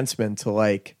defensemen to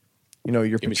like, you know,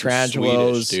 your Give me some Swedish,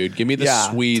 Petrangelos, dude. Give me the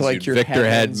yeah, Swedes, to, like, dude. your Victor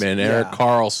Hedmans, Hedman, yeah. Eric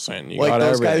Carlson. You like got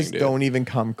those everything, guys dude. don't even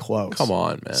come close. Come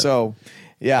on, man. So,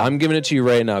 yeah, I'm giving it to you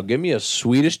right now. Give me a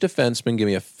Swedish defenseman. Give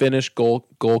me a Finnish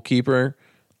goalkeeper.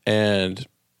 And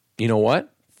you know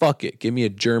what? Fuck it. Give me a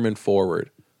German forward.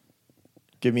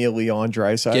 give me a Leon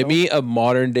Draisaitl. Give me a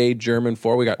modern day German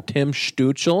forward. We got Tim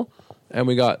Stützle and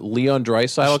we got Leon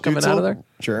Draisaitl coming out of there.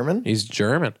 German. He's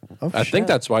German. Oh, I shit. think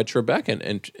that's why Trebek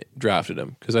and drafted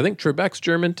him because I think Trebek's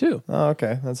German too. Oh,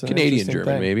 okay, that's an Canadian interesting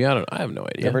German, thing. maybe. I have no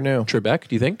idea. Never knew. Trebek,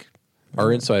 do you think?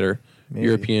 Our insider, Maybe.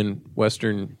 European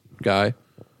Western guy.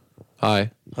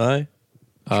 Hi. Hi.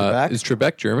 Trebek? Is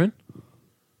Trebek German?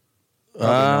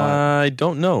 I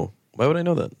don't know. Why would I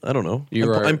know that? I don't know. You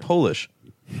are- I'm Polish.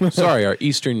 Sorry, our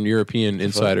Eastern European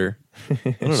insider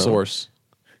know. source.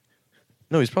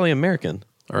 No, he's probably American.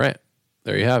 All right.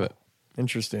 There you have it.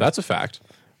 Interesting. That's a fact.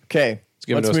 okay. It's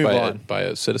given Let's to us move by on. by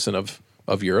a citizen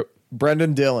of Europe.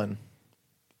 Brendan Dillon.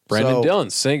 Brendan So-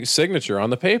 Dillon's signature on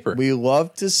the paper. We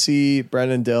love to see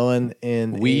Brendan Dillon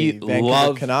in We a Vancouver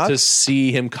love Canucks, to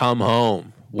see him come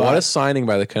home. What a But- signing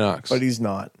by the Canucks. but he's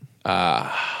not.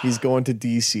 He's going to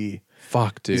DC.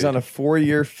 Fuck, dude. He's on a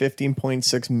 4-year,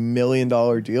 $15.6 million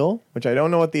deal, which I don't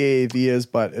know what the AAV is,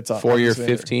 but it's a 4-year, obviously-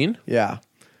 15. Yeah,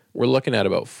 We're looking at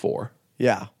about 4.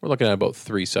 yeah, We're looking at about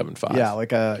 3.75. yeah,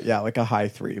 like a high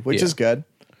 3, which Yeah. is good.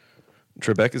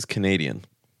 Trebek is Canadian.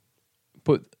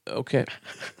 But okay.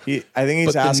 I think he's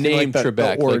But the asking name like the Trebek,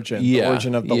 like, origin, yeah, the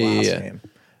origin of the yeah, last yeah. name.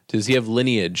 Does he have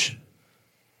lineage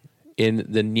in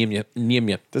the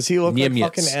Niemia? Does he look like Niemiec?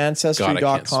 fucking God, I can't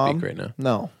Ancestry.com? speak right now.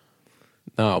 No.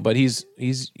 No, but he's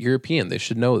European. They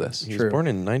should know this. He True. was born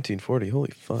in 1940.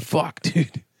 Holy fuck. Fuck,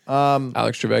 dude.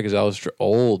 Alex Trebek is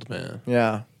old, man.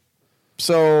 Yeah.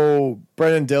 So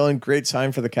Brendan Dillon, great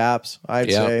sign for the Caps, I'd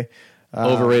Yeah. say.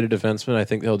 Overrated defenseman. I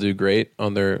think they'll do great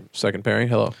on their second pairing.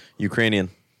 Hello. Ukrainian.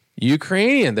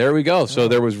 Ukrainian. There we go. So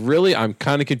there was really, I'm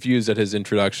kind of confused at his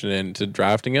introduction into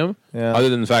drafting him. Yeah. Other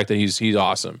than the fact that he's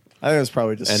awesome. I think it was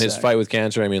probably just And his sick. fight with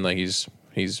cancer, I mean, like he's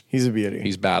He's a beauty.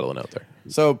 he's battling out there.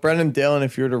 So Brendan Dillon,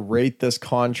 if you were to rate this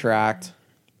contract,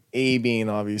 A being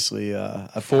obviously a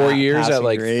 4 years passing at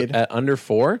like grade. at under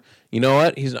 4. You know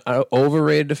what? He's an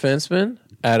overrated defenseman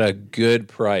at a good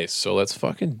price. So let's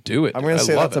fucking do it. I'm going I to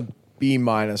say love that's it. a B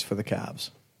minus for the Cavs.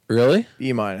 Really?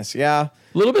 B minus, yeah,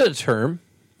 A little bit of term.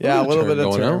 yeah, a little bit of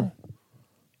going term. out.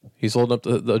 He's holding up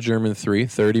the German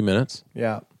 30 minutes.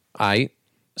 Yeah.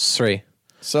 Three.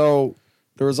 So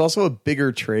there was also a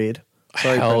bigger trade.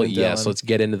 Sorry, Hell Brendan yes. Dillon. Let's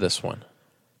get into this one.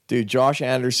 Dude, Josh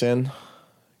Anderson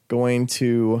going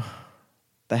to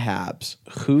the Habs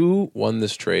Who won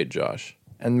this trade, Josh?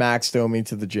 and Max Domi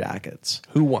to the Jackets.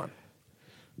 Who won?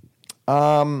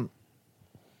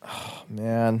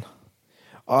 Man,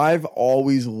 I've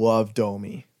always loved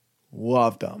Domi.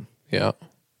 Loved him. Yeah.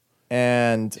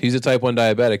 And He's a type 1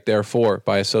 diabetic, therefore,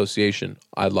 by association,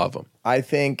 I love him. I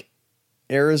think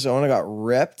Arizona got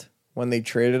ripped when they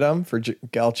traded him for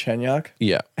Galchenyuk.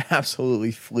 Yeah.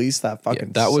 Absolutely fleeced that Yeah,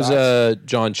 fucking that was sucks. a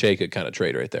John Chayka kind of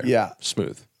trade right there. Yeah.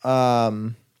 Smooth.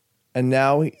 And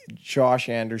now Josh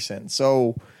Anderson.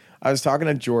 So I was talking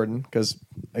to Jordan because,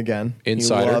 again,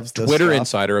 Insider. he loves this Twitter stuff.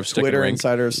 insider of Stick and Twitter Rink.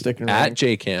 insider of Stick and At Rink.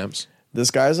 J Camps. This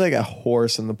guy's like a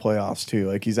horse in the playoffs too.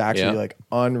 Like he's actually Yeah. like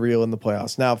unreal in the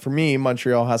playoffs. Now, for me,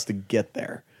 Montreal has to get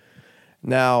there.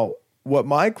 Now, what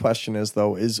my question is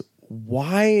though is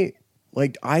why?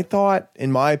 Like I thought, in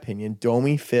my opinion,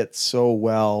 Domi fits so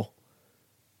well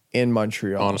in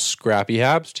Montreal. On a scrappy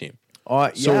Habs team.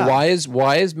 So yeah.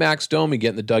 why is Max Domi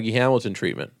getting the Dougie Hamilton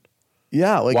treatment?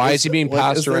 Yeah, like Why is he being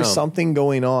passed is there around? something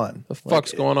going on? The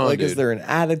fuck's going on, Like, is dude? there an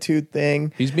attitude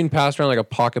thing? He's being passed around like a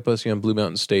pocket pussy on Blue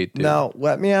Mountain State, dude. Now,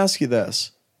 let me ask you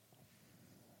this: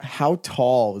 how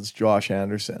tall is Josh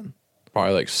Anderson?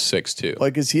 Probably like 6'2".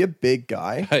 Like, is he a big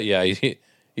guy? Yeah,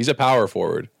 he's a power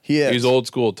forward. He is. He's old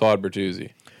school Todd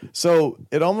Bertuzzi. So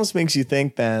it almost makes you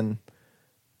think. Then,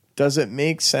 does it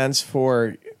make sense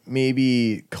for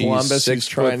maybe Columbus, who's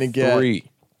trying to get? 6'3",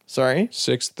 Sorry,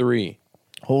 6'3",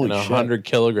 holy and shit! 100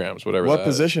 kilograms, whatever. What that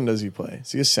is. position does he play?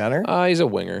 Is he a center? He's a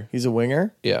winger. He's a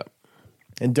winger, Yeah.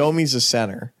 and Domi's a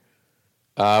center.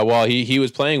 Well, he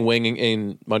was playing wing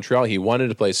in Montreal. He wanted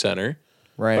to play center,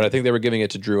 Right. But I think they were giving it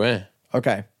to Drouin,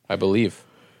 Okay. I believe.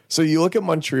 So you look at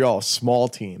Montreal, small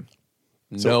team.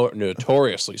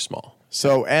 Notoriously small.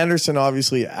 So Anderson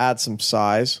obviously adds some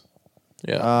size.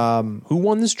 Yeah. Who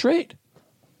won this trade?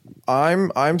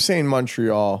 I'm saying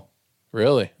Montreal.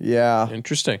 Really? Yeah.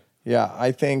 Interesting. Yeah,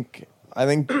 I think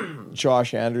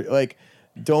Josh Anderson,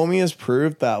 Domi has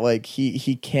proved that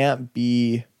he can't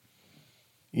be,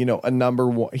 a number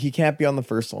one. He can't be on the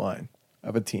first line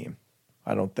of a team.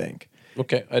 I don't think.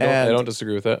 Okay. I don't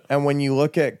disagree with that. And when you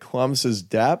look at Columbus's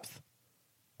depth,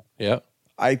 Yeah.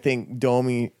 I think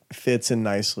Domi fits in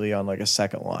nicely on a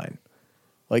second line.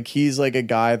 He's a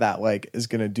guy that is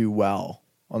gonna do well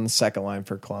on the second line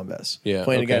for Columbus. Yeah,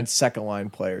 Playing okay. against second line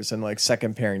players and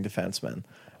second pairing defensemen.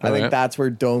 I All think right. that's where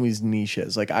Domi's niche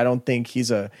is. I don't think he's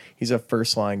a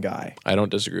first line guy. I don't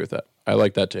disagree with that. I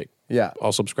like that take. Yeah.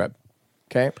 I'll subscribe.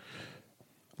 Okay.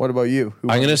 What about you? Who I'm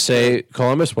won going to this say trade?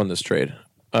 Columbus won this trade.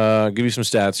 Give you some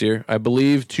stats here. I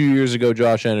believe 2 years ago,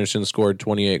 Josh Anderson scored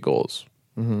 28 goals,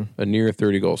 a near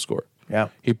 30-goal score. Yeah.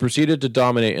 He proceeded to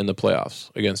dominate in the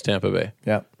playoffs against Tampa Bay,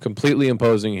 Yeah. completely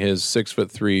imposing his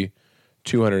 6'3",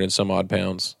 200 and some odd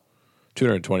pounds,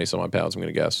 220 some odd pounds, I'm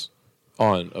going to guess,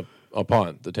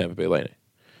 upon the Tampa Bay Lightning.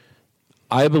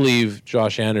 I believe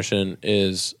Josh Anderson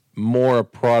is more a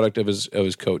product of his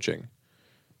coaching.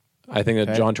 I think that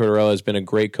Okay. John Tortorella has been a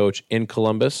great coach in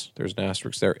Columbus. There's an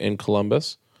asterisk there, in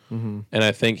Columbus. And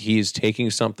I think he's taking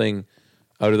something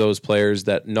out of those players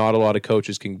that not a lot of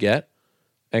coaches can get.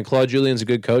 And Claude Julien's a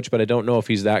good coach, but I don't know if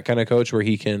he's that kind of coach where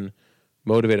he can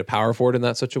motivate a power forward in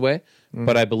that such a way.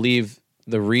 But I believe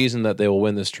the reason that they will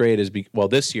win this trade is,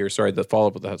 this year, the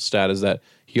follow-up with that stat is that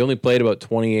he only played about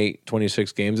 28,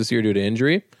 26 games this year due to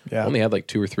injury. Yeah. Only had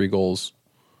 2 or 3 goals.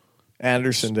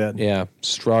 Anderson did. Yeah,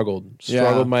 struggled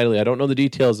Yeah. mightily. I don't know the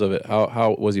details of it.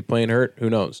 How was he playing hurt? Who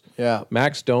knows? Yeah.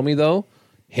 Max Domi, though,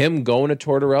 him going to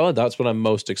Tortorella, that's what I'm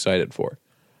most excited for.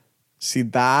 See,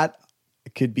 that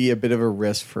could be a bit of a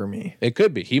risk for me. It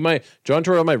could be. John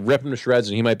Tortorella might rip him to shreds,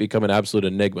 and he might become an absolute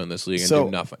enigma in this league and do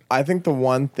nothing. I think the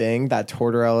one thing that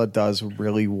Tortorella does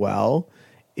really well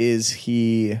is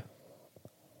he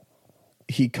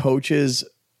coaches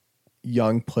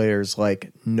young players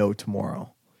like no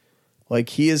tomorrow.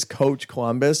 He has coached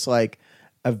Columbus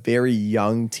a very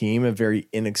young team, a very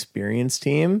inexperienced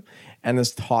team, and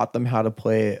has taught them how to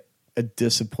play a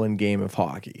disciplined game of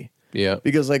hockey. Yeah.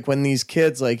 Because when these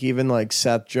kids, even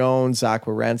Seth Jones, Zach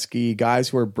Werenski, guys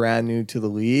who are brand new to the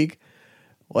league,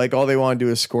 all they want to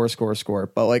do is score, score, score.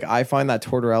 But I find that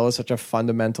Tortorella is such a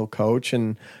fundamental coach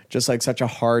and just such a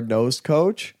hard-nosed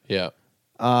coach. Yeah.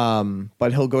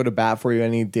 But he'll go to bat for you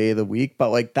any day of the week.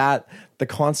 But the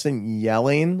constant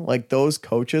yelling, those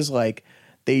coaches,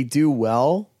 they do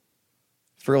well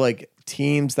for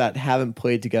teams that haven't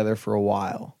played together for a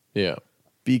while. Yeah.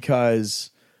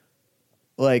 Because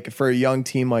for a young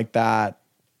team like that,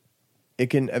 it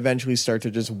can eventually start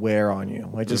to just wear on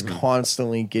you, just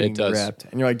constantly getting It does. ripped.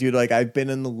 And you're like, dude, I've been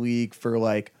in the league for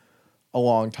a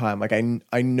long time.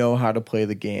 I know how to play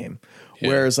the game. Yeah.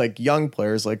 Whereas young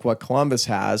players, what Columbus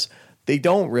has, they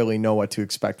don't really know what to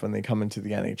expect when they come into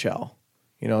the NHL.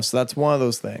 So that's one of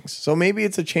those things. So maybe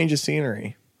it's a change of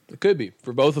scenery It could be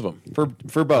for both of them.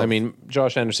 for both. I mean,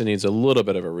 Josh Anderson needs a little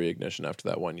bit of a reignition after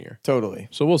that 1 year. totally.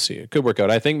 So we'll see. It could work out.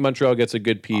 I think Montreal gets a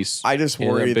good piece. I just in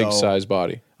worry, a big though. size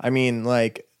body. I mean,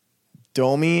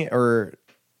 Domi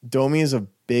is a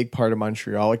big part of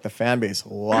Montreal. The fan base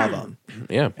love him.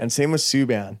 Yeah. And same with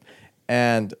Subban.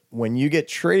 And when you get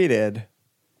traded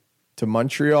to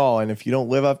Montreal, and if you don't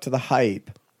live up to the hype,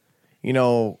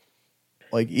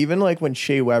 even when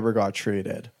Shea Weber got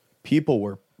traded, people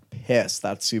were pissed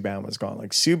that Subban was gone.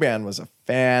 Subban was a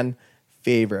fan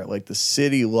favorite. The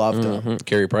city loved him.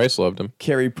 Carey Price loved him.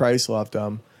 Carey Price loved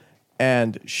him.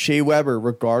 And Shea Weber,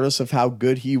 regardless of how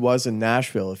good he was in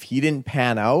Nashville, if he didn't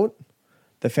pan out,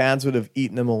 the fans would have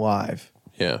eaten him alive.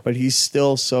 Yeah. But he's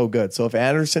still so good. So if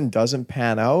Anderson doesn't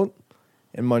pan out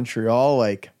in Montreal,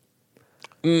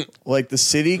 the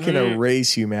city can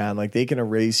erase you, man. They can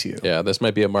erase you. Yeah, this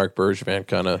might be a Mark Bergevin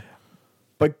kind of.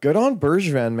 But good on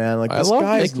Bergevin, man. I This love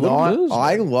guy is making little not. moves,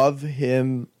 I man. love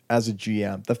him as a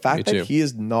GM. The fact Me that too. he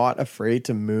is not afraid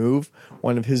to move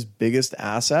one of his biggest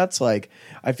assets. I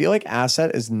feel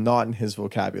asset is not in his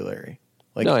vocabulary.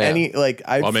 No, yeah.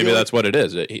 I Well, maybe feel that's what it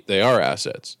is. They are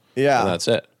assets. Yeah. And that's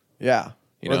it. yeah.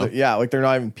 You Or know? they're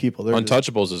not even people. They're just-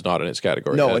 Untouchables is not in its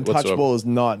category. no, whatsoever. untouchable is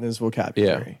not in his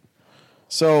vocabulary.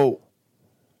 So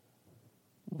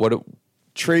What?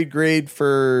 trade grade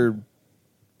for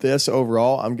this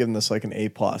overall, I'm giving this an A+.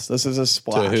 This is a To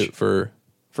splash who?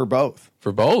 for both.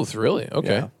 For both, really?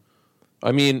 Okay. Yeah.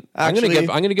 I mean, Actually-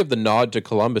 I'm gonna give the nod to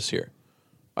Columbus here.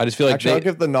 I just feel like Actually, I'll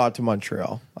give the nod to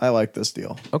Montreal. I like this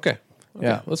deal. Okay.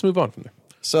 Yeah. Let's move on from there.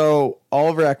 So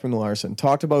Oliver Ekman-Larsson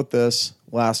talked about this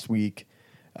last week.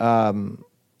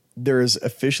 There's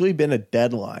officially been a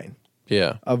deadline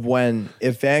Yeah. of when,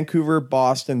 if Vancouver,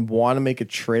 Boston want to make a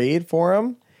trade for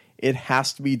him, it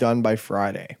has to be done by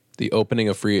Friday. The opening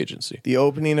of free agency. The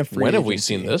opening of free When have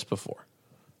agency. we seen this before?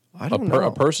 I don't know.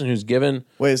 A person who's given.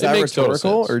 Wait, is it that makes total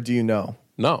rhetorical, sense. or do you know?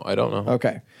 No, I don't know.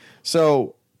 Okay.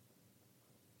 So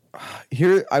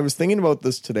here, I was thinking about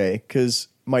this today because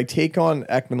my take on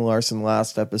Ekman-Larsson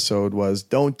last episode was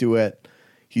don't do it.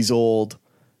 He's old.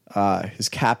 His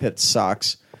cap hit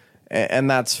sucks. And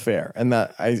that's fair. And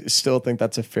that I still think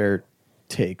that's a fair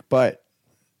take. But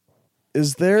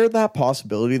is there that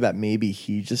possibility that maybe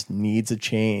he just needs a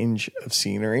change of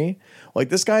scenery? Like,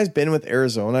 this guy's been with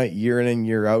Arizona year in and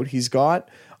year out. He's got,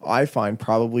 I find,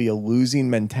 probably a losing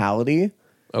mentality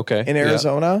Okay. in yeah.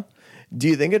 Arizona. Do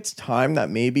you think it's time that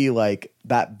maybe like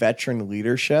that veteran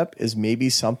leadership is maybe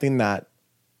something that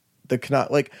the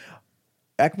Canucks, like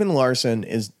Ekman-Larsson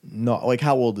is not, like,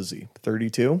 how old is he?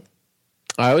 32?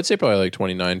 I would say probably like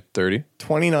 29, 30.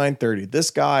 29, 30.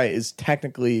 This guy is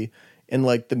technically in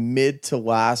like the mid to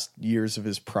last years of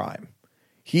his prime.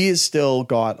 He has still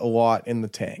got a lot in the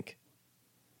tank.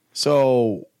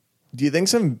 So do you think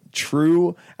some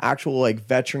true, actual like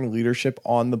veteran leadership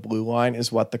on the blue line is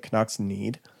what the Canucks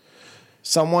need?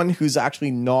 Someone who's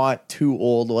actually not too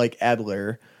old like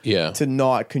Edler Yeah. to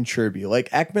not contribute. Like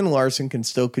Ekman-Larsson can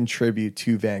still contribute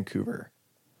to Vancouver.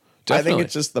 I Definitely. think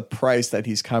it's just the price that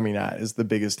he's coming at is the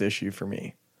biggest issue for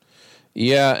me.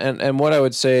 Yeah, and what I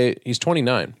would say, he's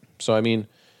 29. So I mean,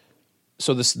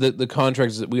 so this the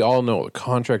contract is that we all know the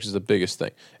contract is the biggest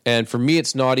thing. And for me,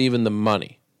 it's not even the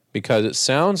money, because it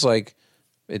sounds like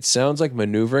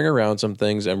maneuvering around some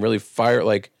things and really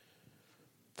fucking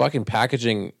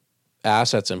packaging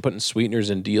assets and putting sweeteners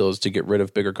in deals to get rid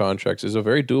of bigger contracts is a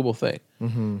very doable thing.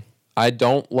 Mm-hmm. I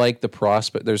don't like the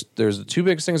prospect. There's the two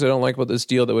biggest things I don't like about this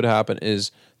deal that would happen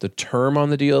is the term on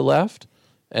the deal left,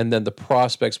 and then the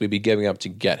prospects we'd be giving up to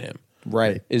get him.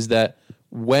 Right. Is that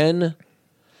when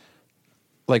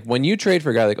you trade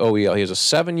for a guy like OEL, he has a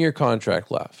 7-year contract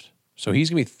left, so he's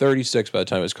gonna be 36 by the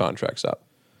time his contract's up.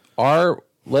 Our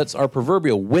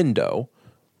proverbial window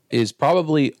is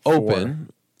probably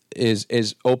open.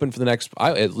 Is open for the next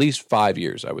at least 5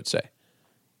 years, I would say.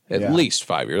 At least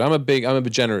 5 years. I'm a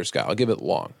generous guy. I'll give it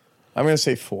long. I'm going to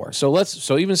say 4. So let's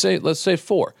say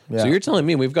 4. Yeah. So you're telling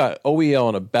me we've got OEL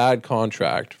on a bad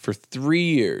contract for 3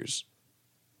 years,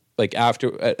 like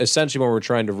after essentially when we're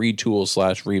trying to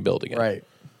retool / rebuild again, Right.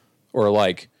 or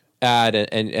like add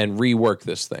and rework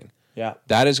this thing. Yeah.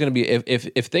 That is going to be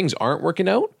if things aren't working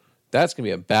out, that's going to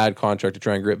be a bad contract to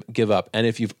try and give up. And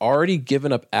if you've already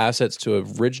given up assets to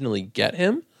originally get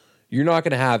him, you're not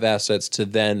going to have assets to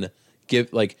then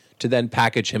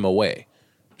package him away.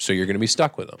 So you're going to be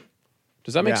stuck with him.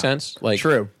 Does that make sense? Like,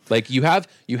 True. Like you have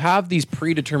these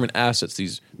predetermined assets,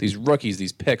 these rookies,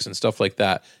 these picks and stuff like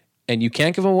that, and you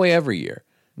can't give them away every year.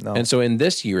 No. And so in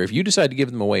this year, if you decide to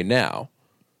give them away now,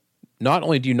 not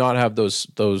only do you not have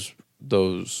those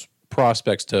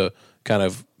prospects to kind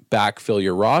of backfill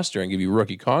your roster and give you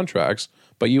rookie contracts,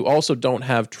 but you also don't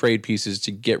have trade pieces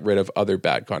to get rid of other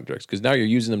bad contracts, because now you're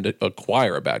using them to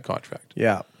acquire a bad contract.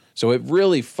 Yeah. So it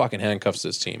really fucking handcuffs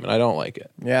this team, and I don't like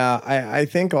it. Yeah. I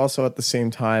think also at the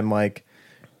same time, like,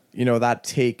 you know, that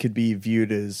take could be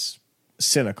viewed as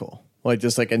cynical, like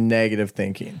just like a negative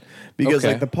thinking. Because Okay.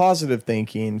 like the positive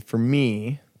thinking for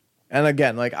me, and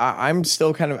again, like I'm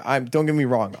still don't get me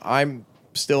wrong, I'm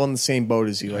still in the same boat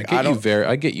as you. Like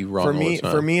I get you wrong. for all me the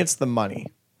time. for me it's the money.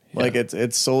 Like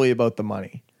it's solely about the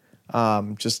money.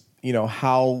 Just, you know,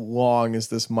 how long is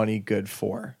this money good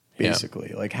for,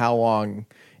 basically? Like how long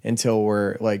until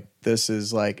we're like, this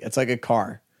is like, it's like a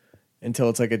car, until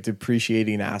it's like a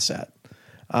depreciating asset.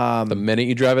 The minute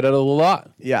you drive it out of the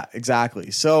lot, Yeah,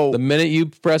 exactly. So the minute you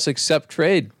press accept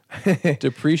trade,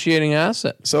 depreciating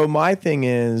asset. So my thing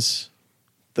is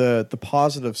the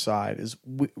positive side is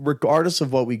regardless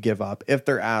of what we give up, if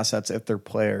they're assets, if they're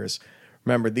players,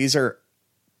 remember these are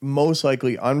most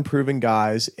likely unproven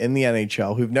guys in the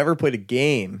NHL who've never played a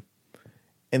game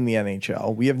in the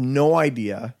NHL. We have no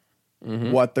idea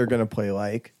what they're going to play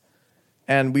like.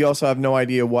 And we also have no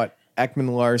idea what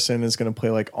Ekman-Larsson is going to play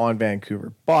like on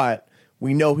Vancouver. But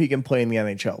we know he can play in the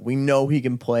NHL. We know he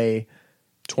can play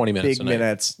 20 minutes. big a night.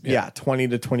 minutes. Yeah, 20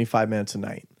 to 25 minutes a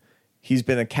night. He's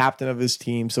been a captain of his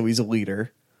team, so he's a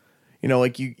leader. You know,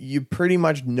 like you pretty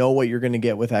much know what you're going to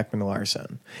get with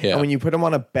Ekman-Larsson. Yeah. And when you put him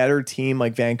on a better team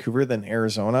like Vancouver than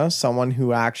Arizona, someone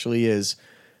who actually is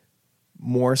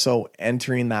more so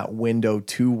entering that window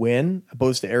to win,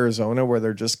 opposed to Arizona, where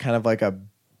they're just kind of like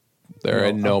They're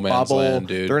in a no man's bubble. land,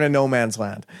 dude. They're in a no man's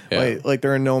land. Yeah. Like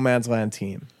they're a no man's land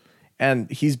team. And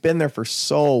he's been there for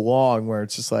so long where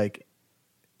it's just like,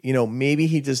 maybe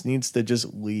he just needs to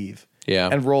just leave. Yeah.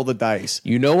 And roll the dice.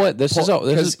 You know what? This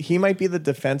Because he might be the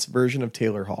defense version of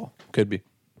Taylor Hall. could be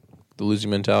the losing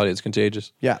mentality. It's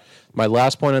contagious. Yeah. My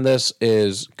last point on this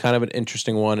is kind of an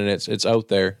interesting one, and it's out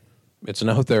there. It's an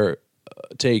out there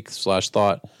take /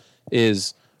 thought.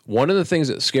 Is one of the things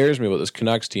that scares me about this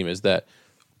Canucks team is that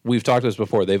we've talked about this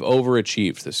before. They've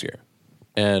overachieved this year,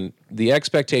 and the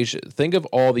expectation. Think of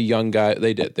all the young guys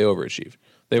they did. They overachieved.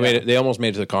 They made it. They almost made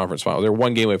it to the conference final. They're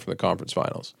one game away from the conference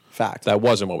finals. Fact. That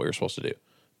wasn't what we were supposed to do,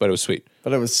 but it was sweet.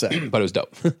 But it was sick. But it was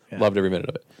dope. Loved every minute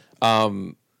of it.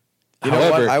 You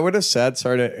know what? I would have said,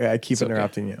 sorry to I keep okay.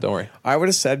 interrupting you. Don't worry. I would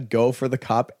have said go for the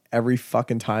cup every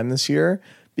fucking time this year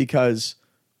because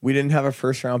we didn't have a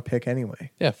first round pick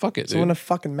anyway. Yeah, fuck it, So it dude. wouldn't have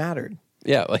fucking mattered.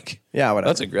 Yeah, like Yeah,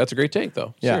 whatever. that's a great take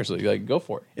though. Yeah. Seriously, like go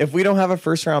for it. If we don't have a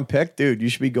first round pick, dude, you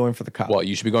should be going for the cup. Well,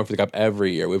 you should be going for the cup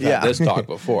every year. We've Yeah. had this talk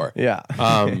before. Yeah.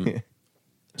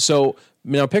 So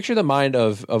picture the mind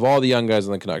of all the young guys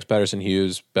in the Canucks: Pettersson,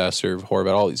 Hughes, Besser,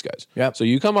 Horvat, all these guys. Yep. So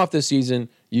you come off this season,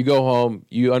 you go home,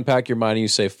 you unpack your mind, and you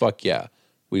say, "Fuck yeah,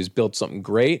 we just built something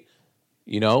great."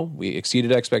 We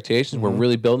exceeded expectations. We're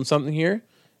really building something here.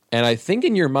 And I think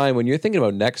in your mind, when you're thinking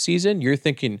about next season, you're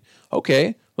thinking,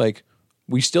 okay, like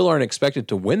we still aren't expected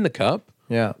to win the cup.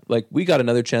 Yeah. Like we got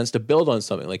another chance to build on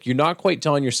something. Like you're not quite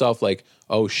telling yourself like,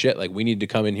 oh shit, like we need to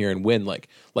come in here and win. Like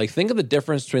think of the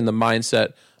difference between the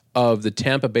mindset of the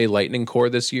Tampa Bay Lightning core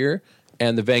this year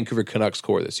and the Vancouver Canucks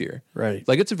core this year. Right.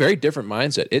 Like it's a very different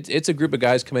mindset. It's a group of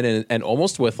guys coming in and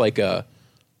almost with like a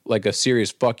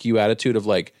serious fuck you attitude of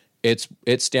like it's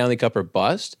Stanley Cup or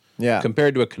bust. Yeah.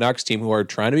 Compared to a Canucks team who are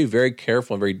trying to be very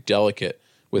careful and very delicate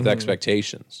with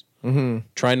expectations.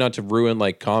 Trying not to ruin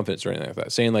like confidence or anything like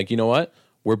that. Saying like, you know what?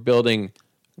 We're building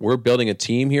a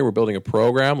team here. We're building a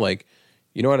program. Like,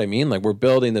 you know what I mean? Like we're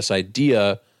building this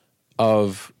idea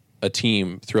of a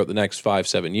team throughout the next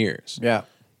 5-7 years. Yeah.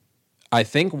 I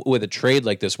think with a trade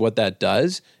like this, what that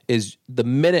does is the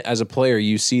minute as a player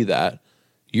you see that,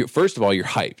 first of all, you're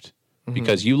hyped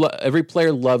because every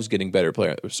player loves getting better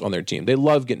players on their team. They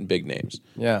love getting big names.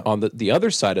 Yeah. On the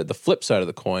other side of the flip side of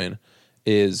the coin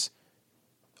is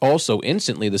also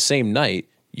instantly the same night,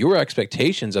 your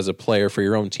expectations as a player for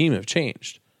your own team have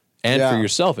changed and for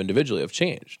yourself individually have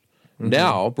changed.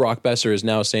 Now, Brock Besser is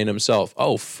now saying to himself,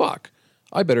 oh, fuck,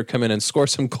 I better come in and score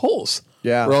some goals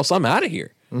or else I'm out of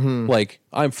here. Like,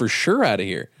 I'm for sure out of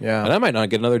here. Yeah. And I might not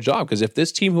get another job because if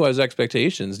this team who has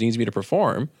expectations needs me to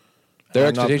perform, their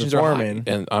I'm not expectations are high performing.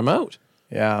 and I'm out.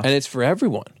 Yeah. And it's for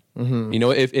everyone.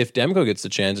 If Demko gets the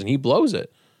chance and he blows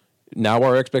it, now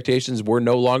our expectations were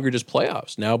no longer just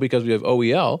playoffs. Now because we have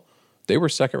OEL, they were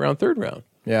second round, third round.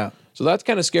 Yeah. So that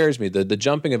kind of scares me, the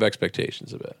jumping of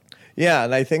expectations a bit. Yeah.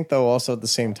 And I think, though, also at the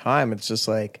same time, it's just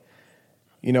like,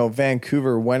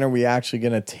 Vancouver, when are we actually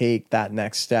going to take that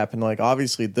next step? And, like,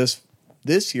 obviously this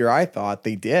year, I thought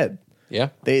they did. Yeah.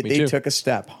 They me too. took a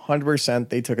step. 100%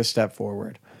 they took a step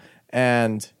forward.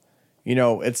 And,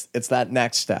 it's that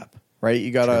next step, right?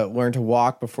 You got to learn to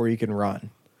walk before you can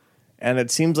run. And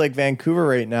it seems like Vancouver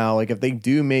right now, like, if they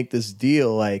do make this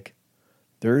deal, like,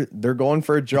 they're going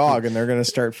for a jog and they're going to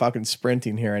start fucking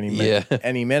sprinting here any minute. Yeah.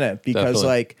 Any minute. Because, Definitely.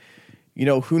 like,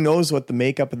 who knows what the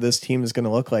makeup of this team is going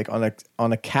to look like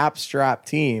on a cap strap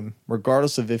team,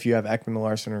 regardless of if you have Ekman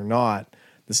Larsson or not.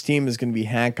 This team is going to be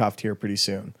handcuffed here pretty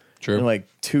soon. True. In like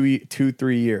 3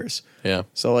 years. Yeah.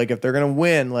 So like if they're going to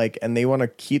win, like, and they want to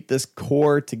keep this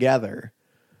core together,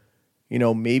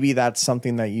 maybe that's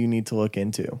something that you need to look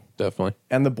into. Definitely.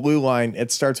 And the blue line,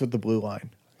 it starts with the blue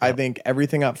line. Yeah. I think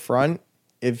everything up front,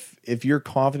 if you're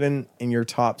confident in your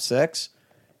top six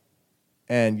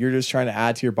and you're just trying to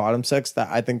add to your bottom six,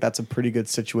 I think that's a pretty good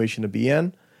situation to be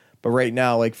in. But right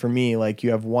now, like for me, like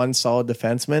you have one solid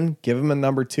defenseman, give him a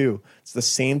number 2. It's the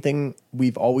same thing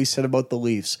we've always said about the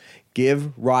Leafs.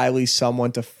 Give Riley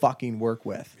someone to fucking work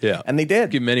with. Yeah. And they did.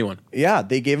 Give him anyone. Yeah,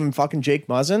 they gave him fucking Jake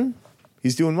Muzzin.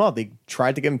 He's doing well. They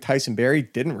tried to give him Tyson Barrie,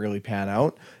 didn't really pan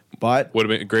out. But Would have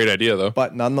been a great idea though.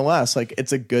 But nonetheless, like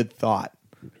it's a good thought.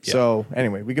 Yeah. So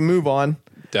anyway, we can move on.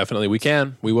 Definitely we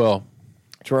can. We will.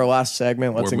 To our last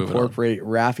segment. Let's We're moving incorporate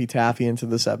Raffy Taffy into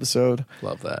this episode.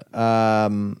 Love that.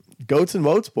 Goats and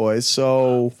Woats, boys.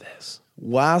 So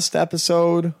last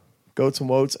episode, Goats and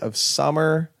Woats of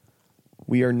summer.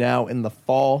 We are now in the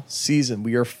fall season.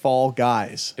 We are fall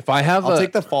guys. If I have I'll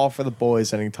take the fall for the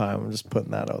boys anytime. I'm just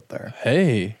putting that out there.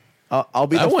 Hey. I'll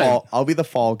be the I win. fall. I'll be the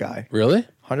fall guy. Really?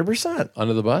 100%.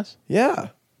 Under the bus? Yeah.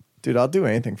 Dude, I'll do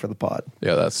anything for the pod.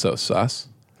 Yeah, that's so sus.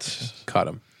 Cut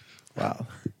him. Wow.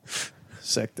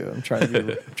 Sick, dude. I'm trying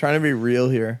to be real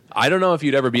here. I don't know if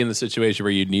you'd ever be in the situation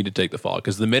where you'd need to take the fall,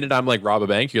 because the minute I'm like rob a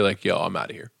bank, you're like, yo, I'm out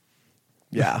of here.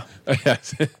 Yeah.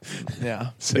 Yes. Yeah.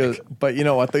 Sick. But you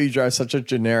know what, though? You drive such a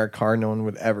generic car, no one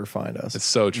would ever find us. It's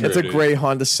so true. It's a dude. gray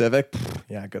Honda Civic. Pfft,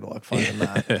 yeah, good luck finding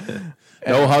that.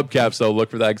 No hubcaps though.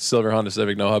 Look for that silver Honda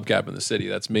Civic, no hubcap in the city.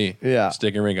 That's me. Yeah.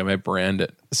 Stick and ring. I might brand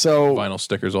it. So Vinyl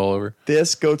stickers all over.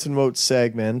 this Goats and Moats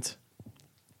segment,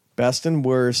 best and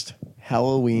worst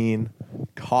Halloween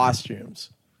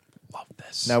costumes. Love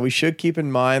this. Now we should keep in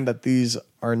mind that these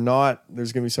are not.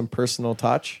 There's going to be some personal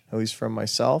touch, at least from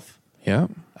myself. Yeah.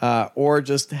 Or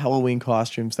just Halloween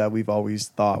costumes that we've always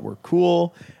thought were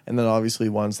cool, and then obviously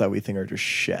ones that we think are just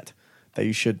shit that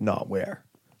you should not wear.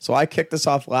 So I kicked this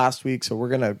off last week, so we're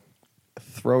gonna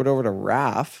throw it over to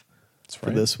Raph for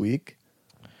right. this week.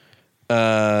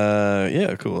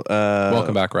 Yeah, cool.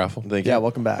 Welcome back, Raffle. Thank you. Yeah,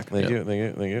 welcome back. Thank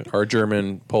you. Our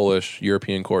German, Polish,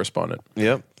 European correspondent.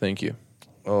 Yep. Thank you.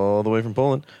 All the way from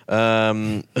Poland.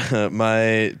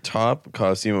 My top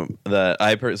costume that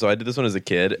so I did this one as a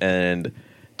kid, and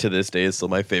to this day is still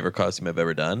my favorite costume I've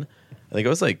ever done. I think I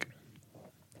was like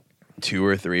 2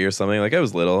 or 3 or something. Like I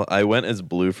was little. I went as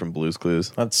Blue from Blue's Clues.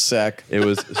 That's sick. It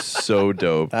was so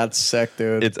dope. That's sick,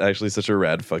 dude. It's actually such a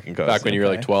rad fucking costume. Back when you were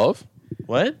like 12?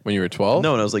 What? When you were 12?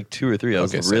 No, when I was like 2 or 3. I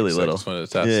was Okay, really sick, little. just wanted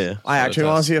to test. Yeah. I actually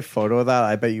want to see a photo of that.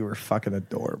 I bet you were fucking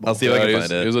adorable. I'll see if I Yeah, can he find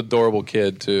was, it. he was an adorable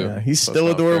kid too. Yeah, he's So still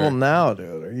it's not adorable fair. now,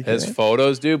 dude. Are you His kidding?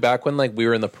 photos, dude, back when like we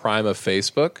were in the prime of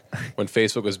Facebook, when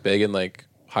Facebook was big in like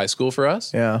high school for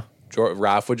us. Yeah.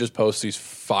 Raph would just post these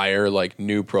fire like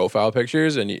new profile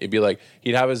pictures, and it'd be like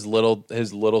he'd have his little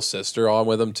sister on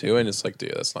with him too, and it's like,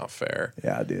 dude, that's not fair.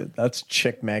 Yeah, dude. That's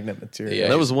chick magnet material. Yeah.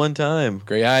 That was one time.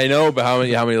 Great, yeah, I know, but how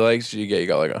many likes did you get? You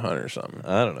got like 100 or something.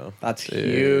 I don't know. That's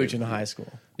huge in high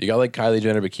school. You got like Kylie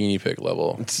Jenner bikini pic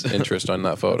level interest on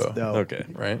that photo, Dope. Okay.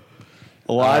 right?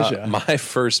 Elijah. My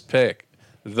first pick,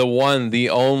 the one, the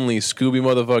only Scooby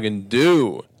motherfucking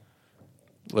Doo.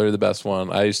 Literally the best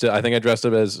one. I think I dressed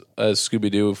up as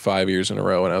Scooby Doo 5 years in a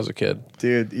row when I was a kid.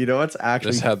 Dude, you know what's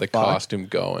actually Just had the fucked? costume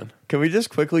going. Can we just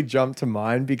quickly jump to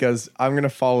mine, because I'm gonna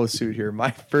follow suit here.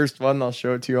 My first one, I'll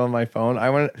show it to you on my phone.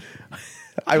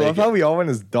 I love how we all went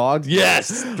as dogs.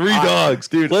 Yes, 3 dogs,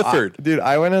 dude. Clifford.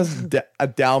 I went as a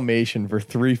Dalmatian for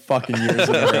 3 fucking years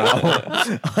in a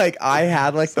row. Like I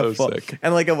had like So the full, sick.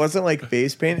 and like it wasn't like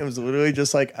face paint. It was literally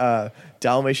just like a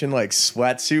Dalmatian like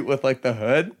sweatsuit with like the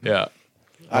hood. Yeah.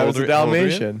 I was a old were you?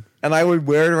 Dalmatian, and I would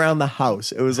wear it around the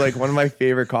house. It was like one of my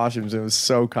favorite costumes. It was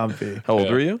so comfy. How old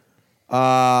Yeah. were you?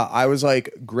 I was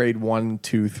like grade 1,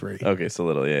 2, 3. Okay, so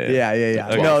little. Yeah. Yeah.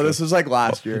 Okay. No, this was like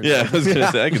last year. Yeah, I was gonna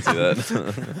say I can see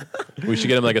that. We should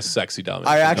get him like a sexy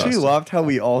Dalmatian. I actually costume. loved how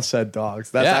we all said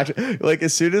dogs. That's Yeah. actually like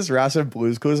as soon as Ras said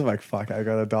Blue's Clues, I'm like, fuck, I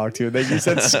got a dog too. And then you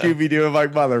said Scooby Doo, I'm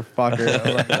like, motherfucker.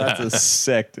 I'm like, that's a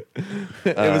sick.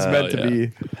 It was meant to Hell yeah.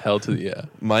 be. Hell to the yeah.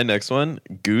 My next one,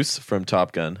 Goose from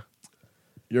Top Gun.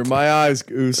 You're my eyes,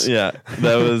 Goose. Yeah,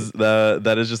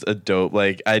 that is just a dope.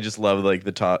 Like I just love like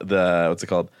the what's it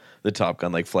called? The Top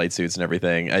Gun like flight suits and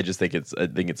everything. I think it's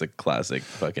a classic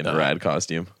fucking rad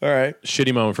costume. All right.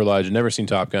 Shitty moment for Elijah. Never seen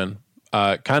Top Gun.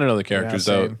 Kind of know the characters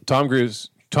Yeah, though. same.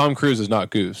 Tom Cruise is not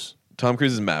Goose. Tom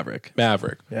Cruise is Maverick.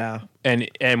 Maverick. Yeah. And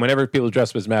whenever people dress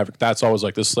up as Maverick, that's always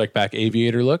like the slick back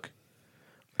aviator look.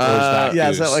 Or is that Yeah,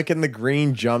 is that Goose? like in the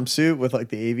green jumpsuit with like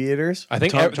the aviators? I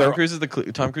think Tom they're- Cruise is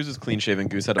Tom Cruise is clean shaven.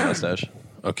 Goose had a mustache.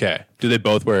 Okay. Do they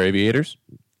both wear aviators?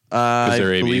 Because I they're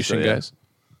believe aviation so, yeah. guys.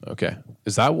 Okay.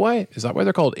 Is that why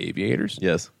they're called aviators?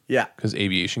 Yes. Yeah. Because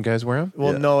aviation guys wear them.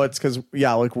 Well, Yeah. no, it's because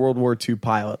like World War II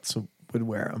pilots would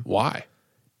wear them. Why?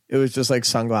 It was just like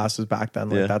sunglasses back then.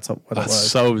 Like Yeah. that's what it That's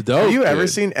was. so dope. Have you ever dude.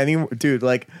 seen any dude?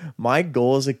 Like my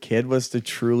goal as a kid was to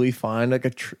truly find like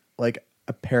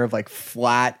a pair of like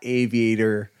flat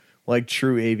aviator, like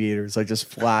true aviators, like just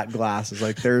flat glasses.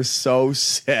 Like they're so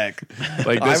sick.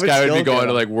 Like I this would guy would still be get going to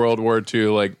them. like World War II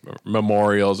like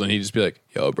memorials, and he'd just be like,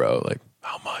 "Yo, bro, like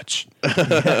how much?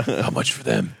 How much for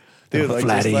them?" Dude, Them like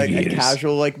flat just like a aviators.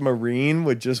 casual like Marine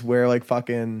would just wear like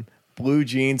fucking blue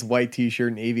jeans, white t-shirt,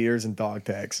 and aviators and dog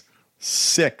tags.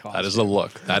 Sick costume. That is a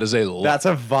look. That is a look. That's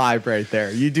a vibe right there.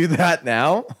 You do that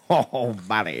now? Oh,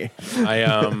 buddy.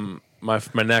 I my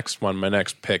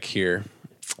next pick here.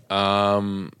 I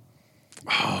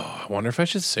wonder if I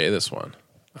should say this one.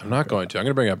 I'm not going to. I'm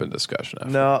going to bring it up in discussion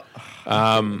after. No.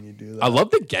 I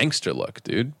love the gangster look,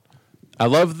 dude. I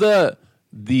love the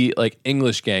like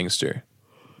English gangster.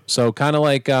 So kind of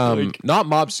like not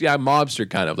mobster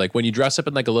kind of like when you dress up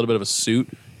in like a little bit of a suit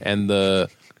and the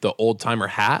old timer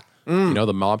hat, You know,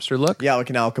 the mobster look. Yeah, like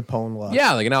an Al Capone look.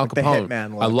 Yeah, like an Al Like the Capone.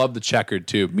 hitman look. I love the checkered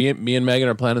too. Me and Megan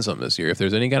are planning something this year. If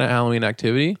there's any kind of Halloween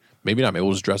activity, maybe not. Maybe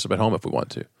we'll just dress up at home if we want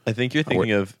to. I think you're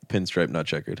thinking of pinstripe, not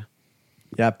checkered.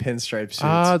 Yeah, pinstripe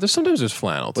suits. There's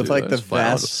flannel too. With, like, There's the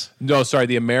flannel. vests. No, sorry,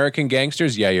 the American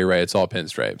gangsters. Yeah, you're right. It's all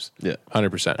pinstripes. Yeah.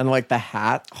 100%. And like the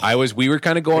hat. We were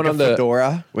kind of going Like on a the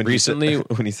fedora. recently.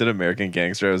 When he said American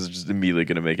Gangster, I was just immediately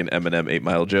going to make an Eminem 8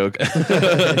 Mile joke.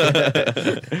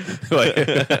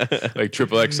 like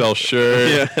triple XL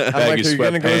shirt, I'm like, baggy are you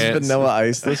going to go as sweatpants. Vanilla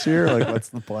Ice this year? Like, what's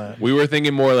the plan? We were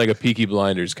thinking more like a Peaky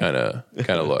Blinders kind of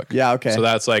look. Yeah, okay. So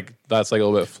that's like a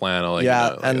little bit flannel. Like, Yeah,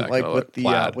 you know, and that like kinda with look. the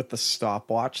Plaid. with the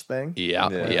stopwatch thing. Yeah,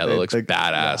 Yeah. that looks Yeah,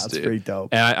 badass, it's dude. pretty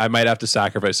dope. And I might have to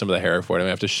sacrifice some of the hair for it. I might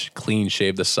have to clean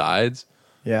shave the sides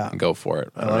Yeah, and go for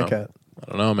it. I like it. I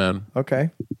don't know, man. Okay.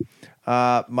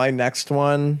 My next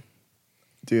one,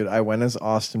 dude. I went as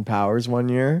Austin Powers one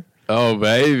year. Oh,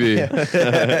 baby.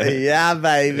 Yeah,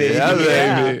 baby. Yeah,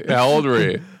 baby. How old were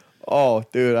you? Oh,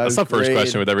 dude. I That's was the first grade-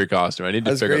 question with every costume. I need I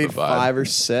to was figure out grade the vibe. 5 or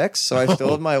 6, so I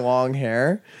still had my long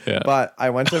hair. Yeah. But I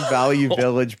went to Value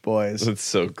Village, boys. That's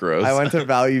so gross. I went to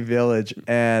Value Village,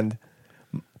 and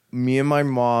me and my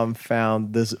mom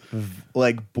found this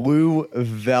like blue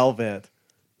velvet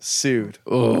suit.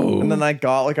 Oh. And then I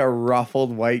got like a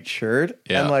ruffled white shirt.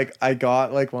 Yeah. And like I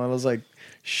got like one of those like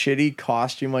shitty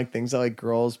costume like things that like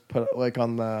girls put like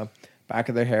on the back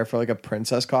of their hair for like a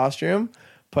princess costume.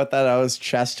 Put that out as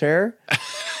chest hair.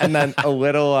 And then a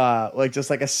little like just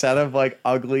like a set of like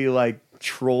ugly like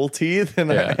troll teeth.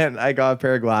 And, Yeah. and I got a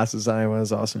pair of glasses and I went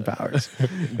as Austin Powers.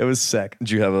 It was sick.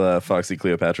 Did you have a Foxy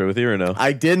Cleopatra with you or no?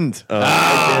 I didn't.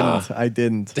 I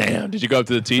didn't. Damn. Did you go up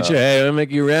to the teacher? Hey, I'm going to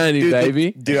make you Randy,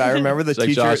 baby. Dude, I remember the It's like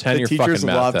teacher. Josh Henry, The your teachers fucking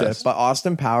math loved test. it. But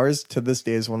Austin Powers to this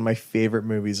day is one of my favorite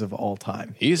movies of all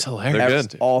time. He's hilarious. They're Every-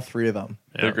 good. All 3 of them.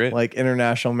 They're great. Like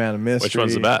International Man of Mystery. Which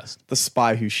one's the best? The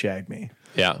Spy Who Shagged Me.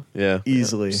 Yeah. yeah.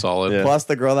 Easily. Solid. Yeah. Plus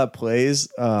the girl that plays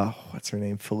what's her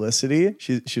name? Felicity.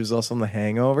 She was also in The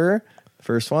Hangover.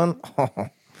 First one.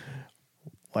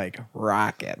 Like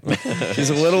rocket. She's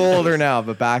a little older now,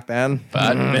 but back then.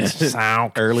 But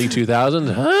early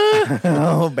 2000s. Huh?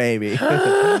 Oh baby.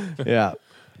 Yeah.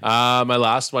 My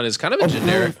last one is kind of a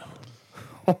generic.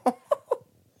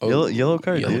 Yellow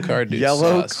card, Yellow dude. card, dude.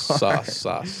 Yellow Sauce.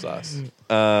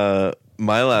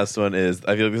 My last one is,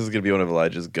 I feel like this is going to be one of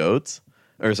Elijah's goats.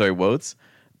 Or sorry, woats.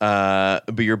 But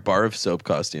your bar of soap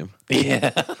costume.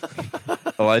 Yeah.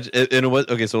 Elijah, and it was,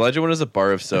 okay, so Elijah went as a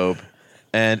bar of soap.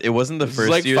 And it wasn't the This first is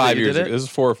like year 5 that you years did ago. it. This is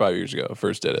 4 or 5 years ago. I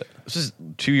first did it. This is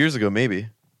 2 years ago, maybe.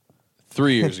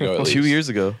 3 years ago. At 2 least. years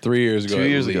ago. 3 years ago. 2 at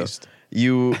years ago. least.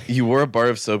 You wore a bar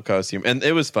of soap costume, and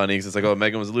it was funny because it's like, oh,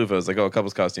 Megan was a loofah. It's like, oh, a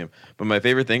couple's costume. But my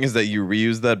favorite thing is that you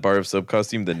reused that bar of soap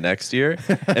costume the next year,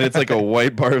 and it's like a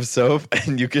white bar of soap,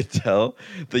 and you could tell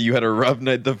that you had a rough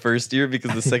night the first year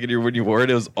because the second year when you wore it,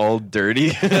 it was all dirty.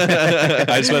 I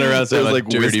just went around saying There was like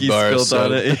dirty whiskey bar of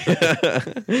spilled on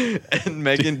soap. it. And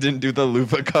Megan didn't do the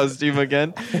loofah costume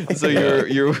again, so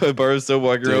you're a bar of soap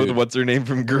walking around Dude. with what's her name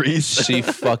from Greece. She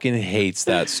fucking hates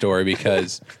that story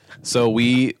because so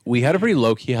we had a pretty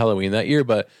low key Halloween that year,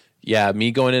 but yeah,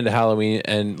 me going into Halloween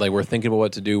and like we're thinking about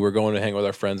what to do. We're going to hang with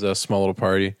our friends at a small little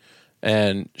party,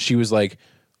 and she was like,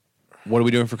 "What are we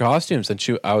doing for costumes?" And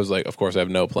I was like, "Of course, I have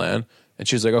no plan." And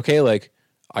she was like, "Okay, like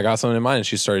I got something in mind." And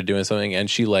she started doing something, and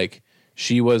she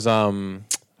was from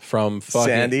fucking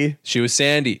Sandy? She was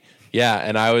Sandy. Yeah,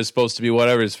 and I was supposed to be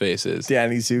whatever his face is.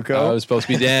 Danny Zuko. I was supposed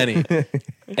to be Danny.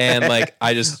 And like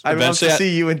I just I'd love eventually to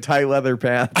see you in tight leather I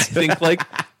pants. think like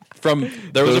there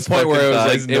was Those a point where it was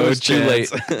fucking like thighs, it no was too late.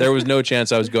 chance. There was no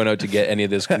chance I was going out to get any of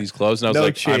these clothes, and I was No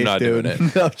like, chafe, I'm not dude. doing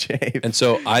it. No chafe. And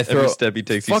so I throw Every step he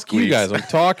takes, he fuck you squeaks. guys, I'm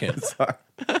talking.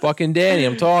 Fucking Danny,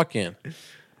 I'm talking.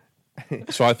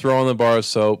 So I throw on the bar of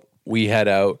soap. We head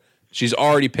out. She's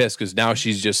already pissed because now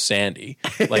she's just Sandy.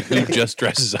 Like who just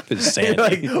dresses up as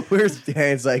Sandy? like, where's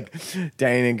Danny? It's like,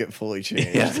 Danny didn't get fully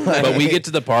changed. Yeah. But we get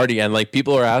to the party and like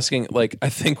people are asking, like I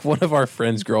think one of our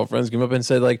friends' girlfriends came up and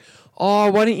said like, "Oh,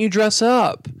 why didn't you dress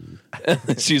up?"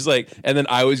 And she's like, and then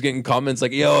I was getting comments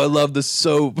like, "Yo, I love the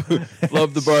soap,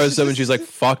 love the bar of soap," and she's like,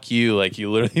 "Fuck you!" Like you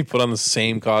literally put on the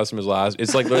same costume as last.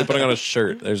 It's like literally putting on a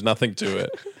shirt. There's nothing to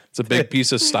it. It's a big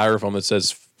piece of styrofoam that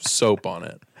says soap on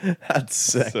it. That's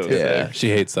sick. So dude. sick. She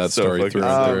hates that So story fucking through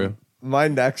and through. My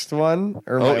next one.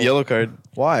 Or Oh, my, yellow card.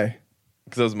 Why?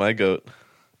 Because that was my goat.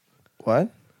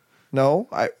 What? No,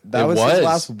 that It was was. his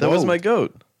last. That was vote. my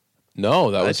goat.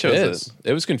 No, that I was chose his.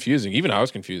 It was confusing. Even I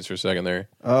was confused for a second there.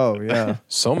 Oh yeah.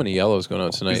 So many yellows going on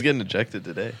He's tonight. getting ejected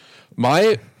today.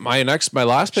 My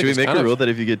last pick Should we is make kind a of- rule that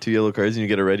if you get 2 yellow cards and you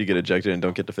get a red, you get ejected and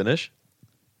don't get to finish?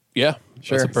 Yeah,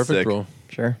 Sure. that's a perfect Sick. rule.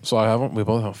 Sure. So I haven't. We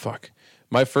both. Oh fuck.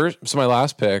 My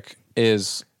last pick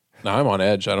is. Now I'm on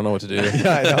edge. I don't know what to do. Yeah,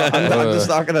 I know. I'm just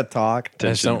not gonna talk. I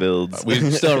just don't- Tension builds. We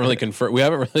still haven't really confirmed. We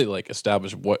haven't really like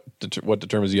established what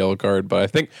determines a yellow card. But I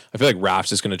feel like Raph's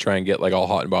just going to try and get like all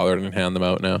hot and bothered and hand them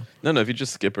out now. No, if you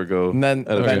just skip or go. And then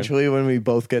out of eventually, when we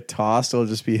both get tossed, it'll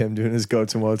just be him doing his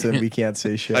goats and woats, and we can't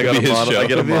say shit. I got Be his show. I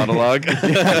get a monologue.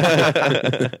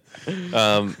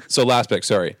 So last pick.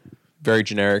 Sorry, very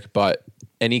generic, but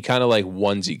any kind of like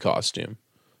onesie costume.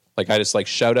 Like I just like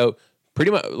shout out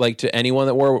pretty much like to anyone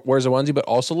that wears a onesie, but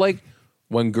also like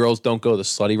when girls don't go the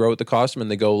slutty route with the costume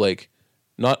and they go like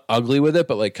not ugly with it,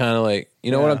 but like kind of like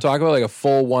what Yeah. I'm talking about, like a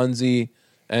full onesie,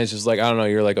 and it's just like I don't know,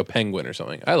 you're like a penguin or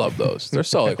something. I love those. They're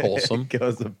so like wholesome,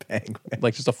 Goes a penguin.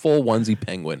 like just a full onesie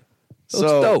penguin. It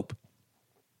looks So- dope.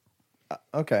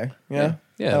 Okay. Yeah.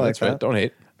 Yeah, I like that's right. that. Don't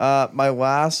hate. My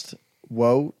last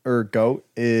woat or goat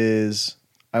is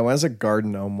I went as a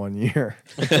garden gnome one year.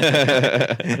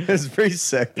 It was pretty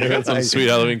sick. You got some sweet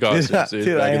Halloween costumes, dude.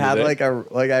 Dude, back I in the had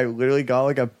day. I literally got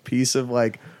like a piece of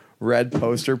like red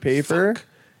poster paper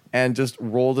and just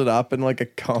rolled it up in like a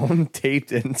cone,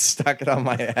 taped it and stuck it on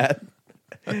my head.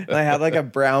 And I had like a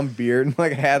brown beard and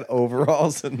like I had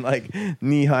overalls and like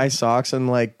knee-high socks and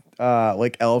like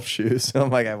elf shoes. And I'm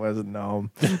like, I was a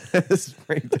gnome. It's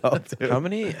pretty dope, dude.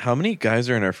 How many guys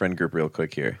are in our friend group real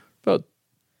quick here? About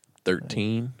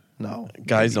 13, No.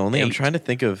 Guys only? I'm 8. trying to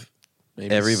think of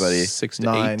maybe everybody. 6 to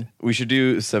 9. 8. We should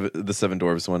do the seven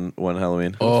dwarves one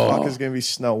Halloween. Oh, Fuck is gonna be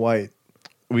Snow White.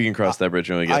 We can cross that bridge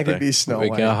when we get I there. could be Snow we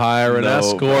White. can hire an No,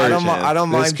 escort. I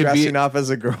don't This mind could be- dressing up as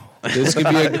a girl. This could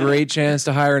be a great chance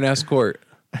to hire an escort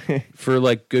for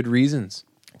like good reasons.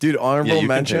 Dude, Yeah, honorable you can pay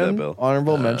that mention. bill.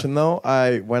 Honorable mention though,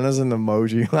 I went as an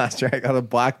emoji last year. I got a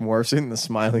black morph suit and a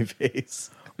smiley face.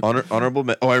 Honorable.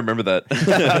 Oh, I remember that.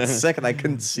 That's sick, and I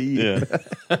couldn't see. Yeah.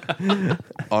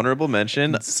 Honorable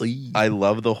mention. I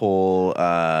love the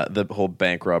whole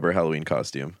bank robber Halloween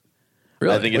costume.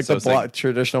 Really? I think Like it's the so sick.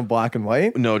 traditional black and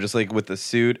white. No, just like with the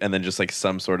suit and then just like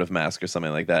some sort of mask or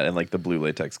something like that, and like the blue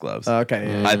latex gloves.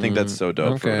 Okay, yeah. I think that's so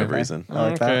dope for Okay. whatever reason. I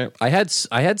like that. I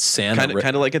had Santa.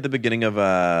 Kind of like at the beginning of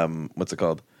what's it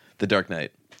called, The Dark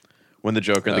Knight, when the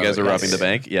Joker and the guys are yes. robbing the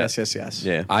bank. Yeah. Yes.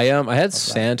 Yeah. I had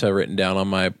Santa written down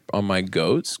on my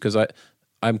goats because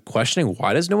I'm questioning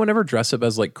why does no one ever dress up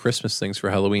as like Christmas things for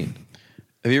Halloween?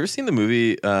 Have you ever seen the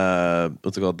movie?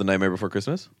 What's it called? The Nightmare Before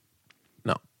Christmas.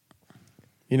 No.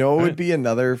 You know what would be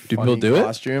another people funny do it?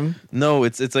 costume? No,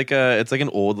 it's like an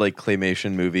old like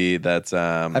claymation movie that's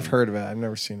I've heard of it. I've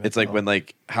never seen it. It's like though. when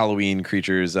like Halloween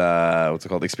creatures what's it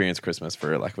called, experience Christmas,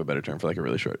 for lack of a better term, for like a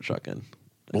really short shotgun.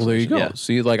 Well, there you go. Yeah.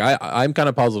 See, like I'm kind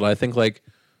of puzzled. I think like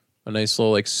a nice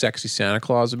little like sexy Santa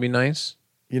Claus would be nice.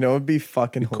 You know what would be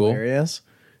fucking cool. hilarious?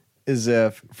 Is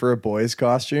if for a boy's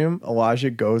costume, Elijah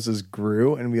goes as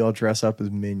Gru and we all dress up as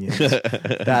minions.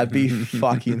 That'd be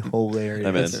fucking hilarious.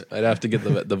 I'm in. I'd have to get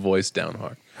the voice down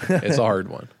hard. It's a hard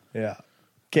one. Yeah.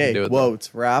 Okay, do it, though. Woats,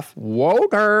 Raph.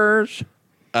 Wokers.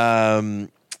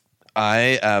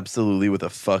 I absolutely, with a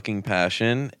fucking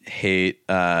passion, hate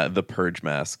the Purge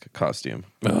mask costume.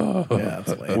 Yeah, that's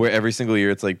lame. Where every single year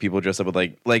it's like people dress up with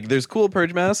like there's cool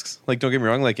Purge masks. Like, don't get me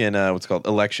wrong, like in what's it called,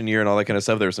 election year and all that kind of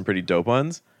stuff, there were some pretty dope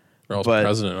ones. They're all But-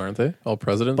 president, aren't they? All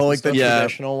presidents. But and like the stuff? Yeah.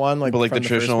 traditional one, like But like the from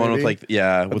traditional first one with movie?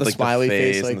 like With the like smiley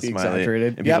face, and like the the smiley, exaggerated.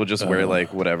 and people Yep. just wear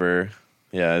like whatever.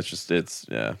 Yeah, it's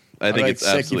yeah. I think like, it's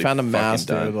sick, you absolutely found a fucking mask,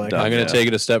 dude, done. like- done, I'm gonna yeah. take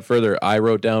it a step further. I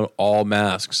wrote down all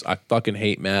masks. I fucking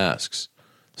hate masks.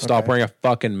 Stop Okay. wearing a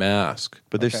fucking mask.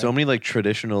 But there's Okay. so many like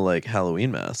traditional like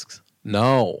Halloween masks.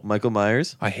 No. Michael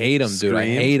Myers. I hate them, dude. I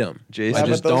Scream. hate them. Jason. I Yeah,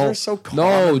 just but those don't. are so No,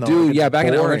 common, though. dude. Like, Yeah, it's back in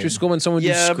boring. elementary school when someone Yeah,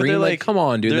 just but screamed, they're like, like- come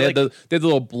on, dude. they're They had, like- they had the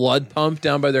little blood pump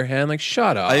down by their hand. Like,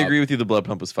 shut up. I agree with you. The blood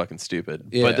pump was fucking stupid.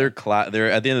 Yeah. But they're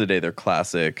at the end of the day they're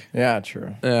classic. Yeah,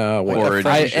 true. Yeah, Or whatever.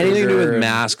 French Anything to do with sugar.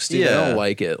 masks, dude. I Yeah. don't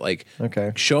like it. Like,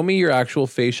 Okay. show me your actual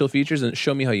facial features and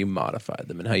show me how you modified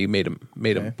them and how you made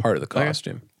them part of the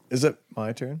costume. Is it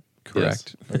my turn?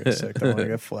 Correct. Okay, sick. I want to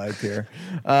get flagged here.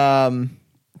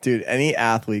 Dude, any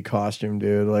athlete costume,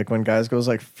 dude. Like when guys goes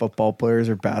like football players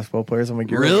or basketball players, I'm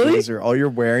like, you're Really? a loser. All you're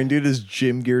wearing, dude, is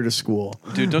gym gear to school.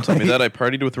 Dude, don't tell me that. I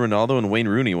partied with Ronaldo and Wayne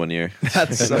Rooney one year.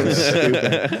 That's so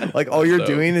stupid. Like all you're So-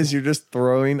 doing is you're just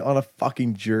throwing on a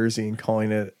fucking jersey and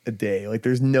calling it a day. Like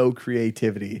there's no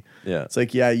creativity. Yeah. It's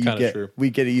like, yeah, Kinda true. we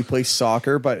get it. You play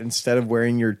soccer, but instead of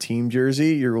wearing your team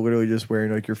jersey, you're literally just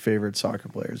wearing like your favorite soccer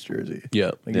player's jersey.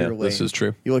 Yeah. Like, Yeah, you're this lame. is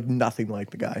true. You look nothing like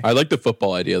the guy. I like the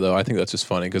football idea, though. I think that's just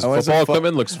funny because I was a football fo-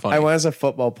 equipment looks funny. I went as a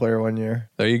football player one year.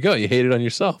 There you go. You hate it on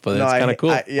yourself, but No, it's kind of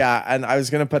cool. yeah, and I was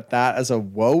gonna put that as a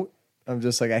woat, I'm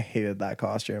just like, I hated that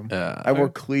costume. Yeah. I wore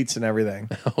cleats and everything.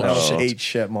 I almost shit. ate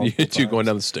shit You multiple two going times.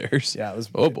 down the stairs. Yeah, it was.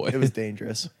 Oh boy. It was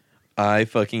dangerous. I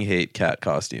fucking hate cat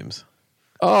costumes.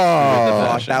 Oh,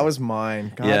 fashion. that was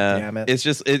mine. God yeah, damn it. it's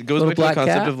just it goes Little back to the black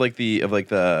concept cat? of like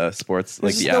the sports,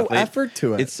 like There's the no athlete. effort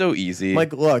to it. It's so easy.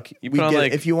 Like, look, You we put on, get,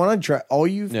 like- if you want to dress, all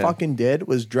you Yeah. fucking did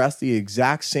was dress the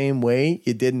exact same way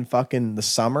you did in fucking the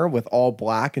summer with all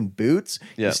black and boots.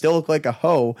 Yeah. You still look like a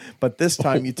hoe, but this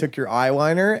time you took your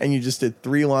eyeliner and you just did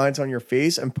 3 lines on your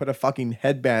face and put a fucking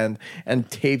headband and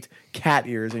taped cat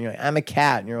ears. And you're like, I'm a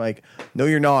cat. And you're like, no,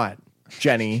 you're not,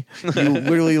 Jenny. You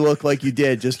literally look like you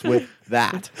did just with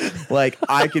that. Like,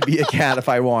 I could be a cat if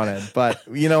I wanted. But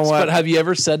you know what? But have you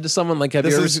ever said to someone like, have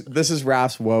you ever? This is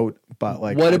Raph's wote, but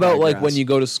like, What I about like digress. when you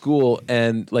go to school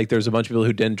and like there's a bunch of people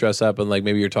who didn't dress up and like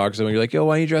maybe you're talking to someone, you're like, yo,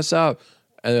 why don't you dress up?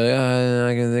 And they're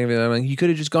like, I can think of it. I'm like, you could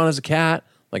have just gone as a cat.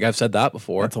 Like I've said that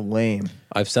before. That's lame.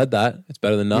 I've said that. It's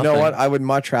better than nothing. You know what? I would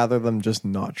much rather them just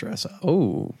not dress up.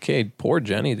 Oh, okay. Poor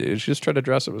Jenny, dude. She just tried to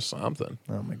dress up with something.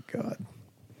 Oh my god.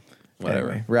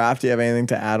 Whatever. Anyway, Raph, do you have anything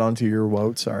to add on to your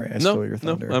wote? Sorry, I stole your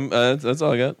thunder. That's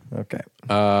all I got. Okay.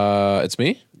 It's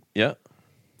me. Yeah,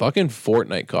 Fucking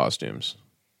Fortnite costumes.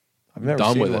 I've never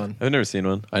done seen with it. one. I've never seen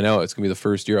one. I know it's gonna be the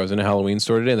first year. I was in a Halloween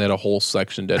store today, and they had a whole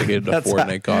section dedicated to That's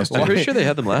Fortnite costumes. I'm pretty sure they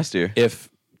had them last year.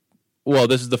 Well,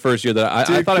 this is the first year that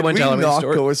I thought I went to Halloween not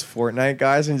store. go as Fortnite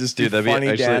guys and just do Dude, that'd be funny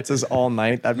actually- dances all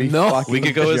night? That'd be No. fucking We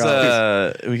could go as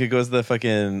jokes. we could go as the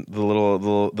fucking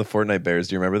the Fortnite bears.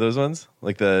 Do you remember those ones?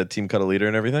 Like the Team Cuddle Leader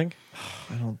and everything.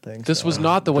 I don't think This so. was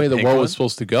not the way the pink WoW one? was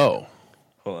supposed to go.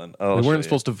 Hold on, We weren't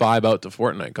supposed to vibe out to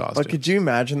Fortnite costumes. But could you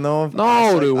imagine though? If No,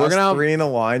 us, dude, we're us gonna have- 3 in a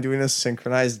line doing a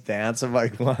synchronized dance of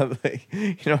like, like,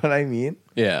 you know what I mean?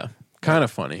 Yeah, kind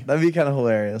of funny. That'd be kind of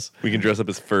hilarious. We can dress up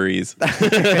as furries.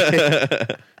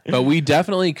 But we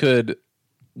definitely could.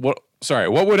 What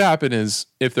would happen is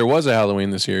if there was a Halloween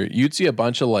this year, you'd see a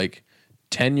bunch of like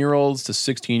 10-year-olds to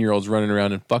 16-year-olds running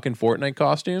around in fucking Fortnite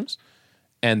costumes,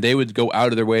 and they would go out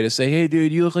of their way to say, "Hey,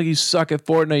 dude, you look like you suck at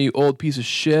Fortnite, you old piece of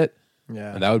shit."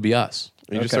 Yeah. And that would be us.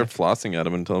 You just Okay. start flossing at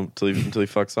him until he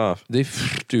fucks off.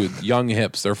 Dude, young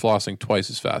hips, they're flossing twice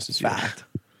as fast as you. Fact.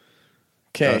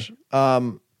 Okay. Josh?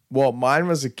 Well, mine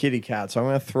was a kitty cat, so I'm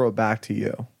gonna throw it back to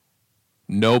you.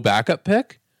 No backup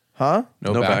pick? Huh?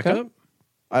 No, backup?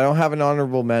 I don't have an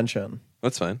honorable mention,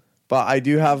 That's fine. but I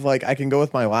do have like I can go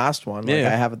with my last one. Like Yeah.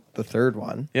 I have the third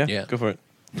one, Yeah, Yeah. go for it.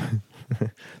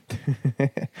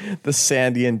 the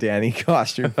Sandy and Danny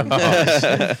costume.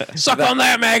 Suck on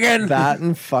that, Megan! That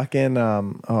and fucking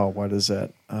what is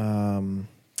it?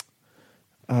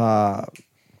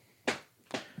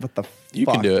 What the You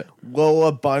fuck? can do it.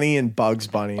 Lola Bunny and Bugs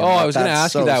Bunny. Oh, I was going to That's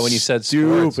ask you so that when you said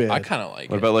sports. stupid. I kind of like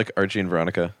What it. about like Archie and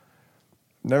Veronica?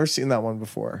 Never seen that one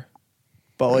before.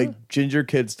 But like ginger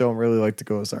kids don't really like to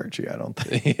go as Archie, I don't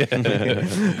think.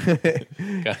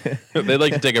 They'd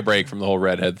like to take a break from the whole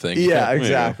redhead thing. Yeah,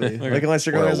 exactly. Like unless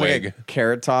you're Or going a as like a wig.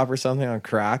 carrot top or something on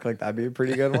crack, like that'd be a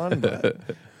pretty good one. But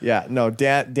yeah, no,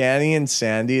 Danny and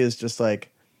Sandy is just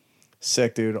like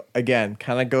sick, dude. Again,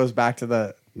 kind of goes back to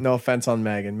the no offense on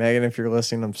Megan. Megan, if you're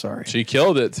listening, I'm sorry. She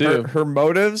killed it, too. Her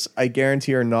motives, I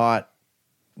guarantee, are not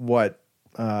what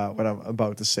I'm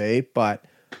about to say, but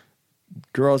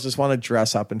girls just want to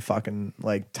dress up in fucking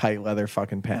like tight leather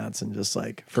fucking pants and just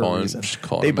like for Calling- a reason. just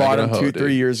calling They bought Megan them a hoe, 2-3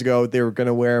 dude. years ago. They were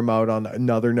gonna wear them out on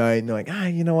another night, and they're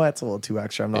like, you know what? It's a little too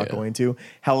extra. I'm not Yeah. going to.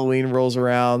 Halloween rolls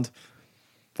around,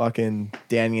 fucking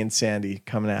Danny and Sandy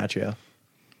coming at you.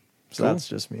 So that's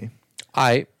just me.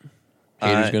 Haters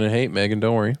I- going to hate Megan,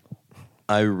 don't worry.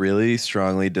 I really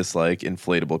strongly dislike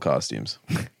inflatable costumes.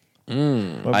 What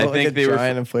I about, think like a they were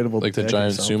giant inflatable Like the dick or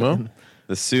giant something? sumo?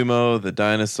 The sumo, the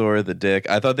dinosaur, the dick.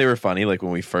 I thought they were funny like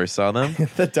when we first saw them.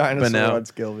 The dinosaur now-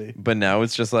 one's Gilby. But now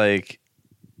it's just like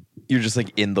you're just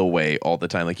like in the way all the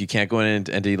time. Like you can't go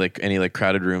into any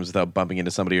crowded rooms without bumping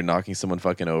into somebody or knocking someone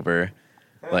fucking over.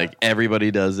 Like everybody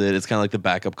does it. It's kind of like the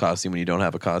backup costume when you don't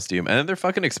have a costume, and they're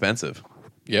fucking expensive.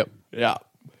 Yep. Yeah.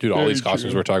 Dude, all Very these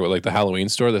costumes true. we're talking about, like the Halloween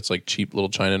store that's like cheap little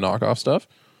China knockoff stuff.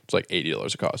 It's like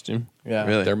 $80 a costume. Yeah.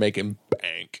 Really? They're making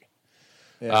bank.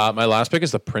 Yeah. My last pick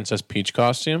is the Princess Peach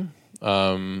costume.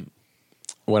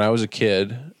 When I was a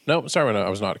kid, when I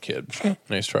was not a kid.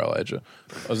 Nice try, Elijah.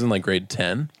 I was in like grade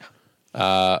 10.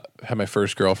 Had my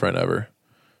first girlfriend ever.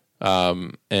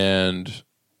 And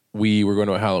we were going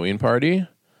to a Halloween party,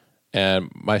 and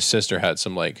my sister had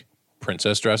some like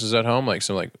princess dresses at home, like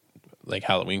some like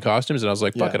Halloween costumes. And I was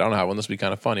like, fuck Yeah. it, I don't have one. This will be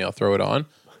kind of funny. I'll throw it on.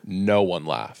 No one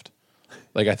laughed.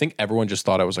 Like, I think everyone just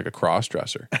thought I was like a cross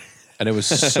dresser. And it was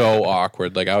so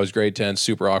awkward. Like, I was grade 10,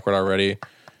 super awkward already.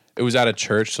 It was at a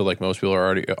church, so like most people are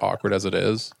already awkward as it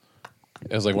is.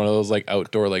 It was like one of those like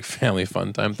outdoor like family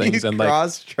fun time things, You and like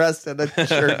cross-dressed at a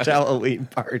church Halloween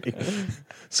party.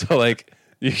 so like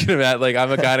you can imagine like I'm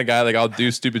the kind of guy like I'll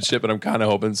do stupid shit, but I'm kind of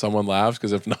hoping someone laughs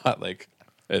because if not, like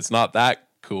it's not that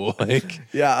cool. Like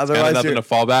Yeah, it's kind of otherwise nothing you're... to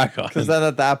fall back on. Because then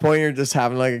at that point, you're just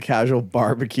having like a casual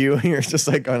barbecue and you're just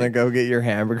like going to go get your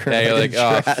hamburger. Yeah, you're like, and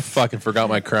oh, dress. fucking forgot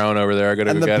my crown over there. I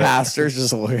gotta And go the get pastor's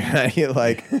just looking at you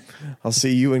like, I'll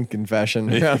see you in confession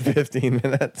in around 15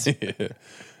 minutes. it.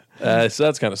 So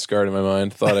that's kind of scarred in my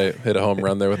mind. Thought I hit a home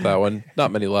run there with that one.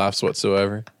 Not many laughs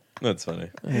whatsoever. That's funny.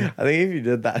 I think if you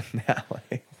did that now,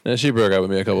 like, And she broke up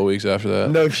with me a couple weeks after that.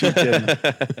 no, she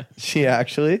didn't. She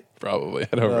actually? Probably.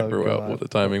 I don't remember God. what the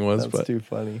timing was, That's but too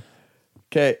funny.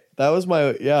 Okay, that was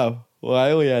my, yeah. Well, I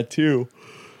only had 2.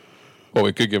 well,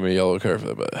 we could give me a yellow card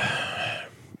for that. But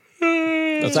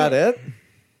Is that it?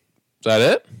 is that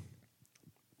it?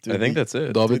 I think that's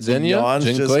it. David The Zinya, yawns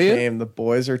just Jinkleya? came. The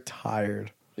boys are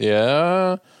tired.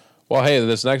 Yeah. Well, hey,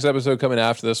 this next episode coming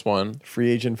after this one,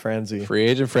 Free agent frenzy. free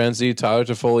agent frenzy. Tyler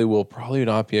Toffoli will probably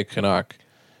not be a Canuck.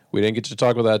 We didn't get to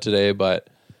talk about that today, but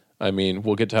I mean,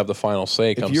 we'll get to have the final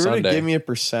say If come you were Sunday. to give me a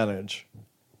percentage,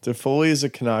 Toffoli is a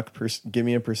Canuck. Give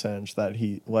me a percentage that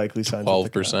he likely signs.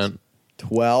 12%.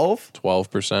 12.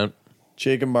 12%.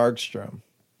 Jacob Markstrom.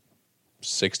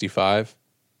 65.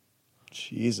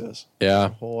 Jesus. Yeah. A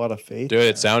whole lot of faith. Dude,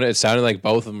 it sounded like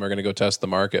both of them are going to go test the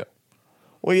market.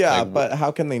 Well, yeah, like, but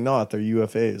how can they not? They're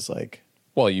UFAs. Like,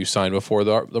 Well, you sign before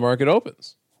the market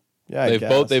opens. yeah, I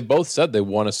guess. They've both said they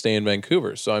want to stay in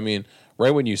Vancouver. So I mean, right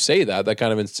when you say that, that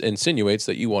kind of insinuates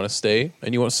that you want to stay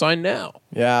and you want to sign now.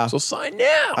 Yeah. So sign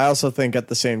now. I also think at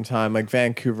the same time, like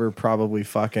Vancouver probably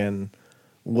fucking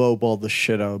lowballed the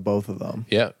shit out of both of them,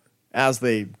 Yeah. as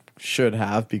they should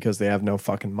have because they have no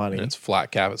fucking money. And it's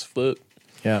flat cap. It's flip.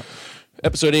 Yeah.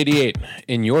 Episode 88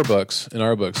 in your books, in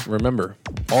our books. Remember,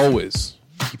 always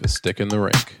keep a stick in the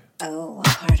rink. Oh,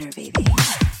 harder, baby.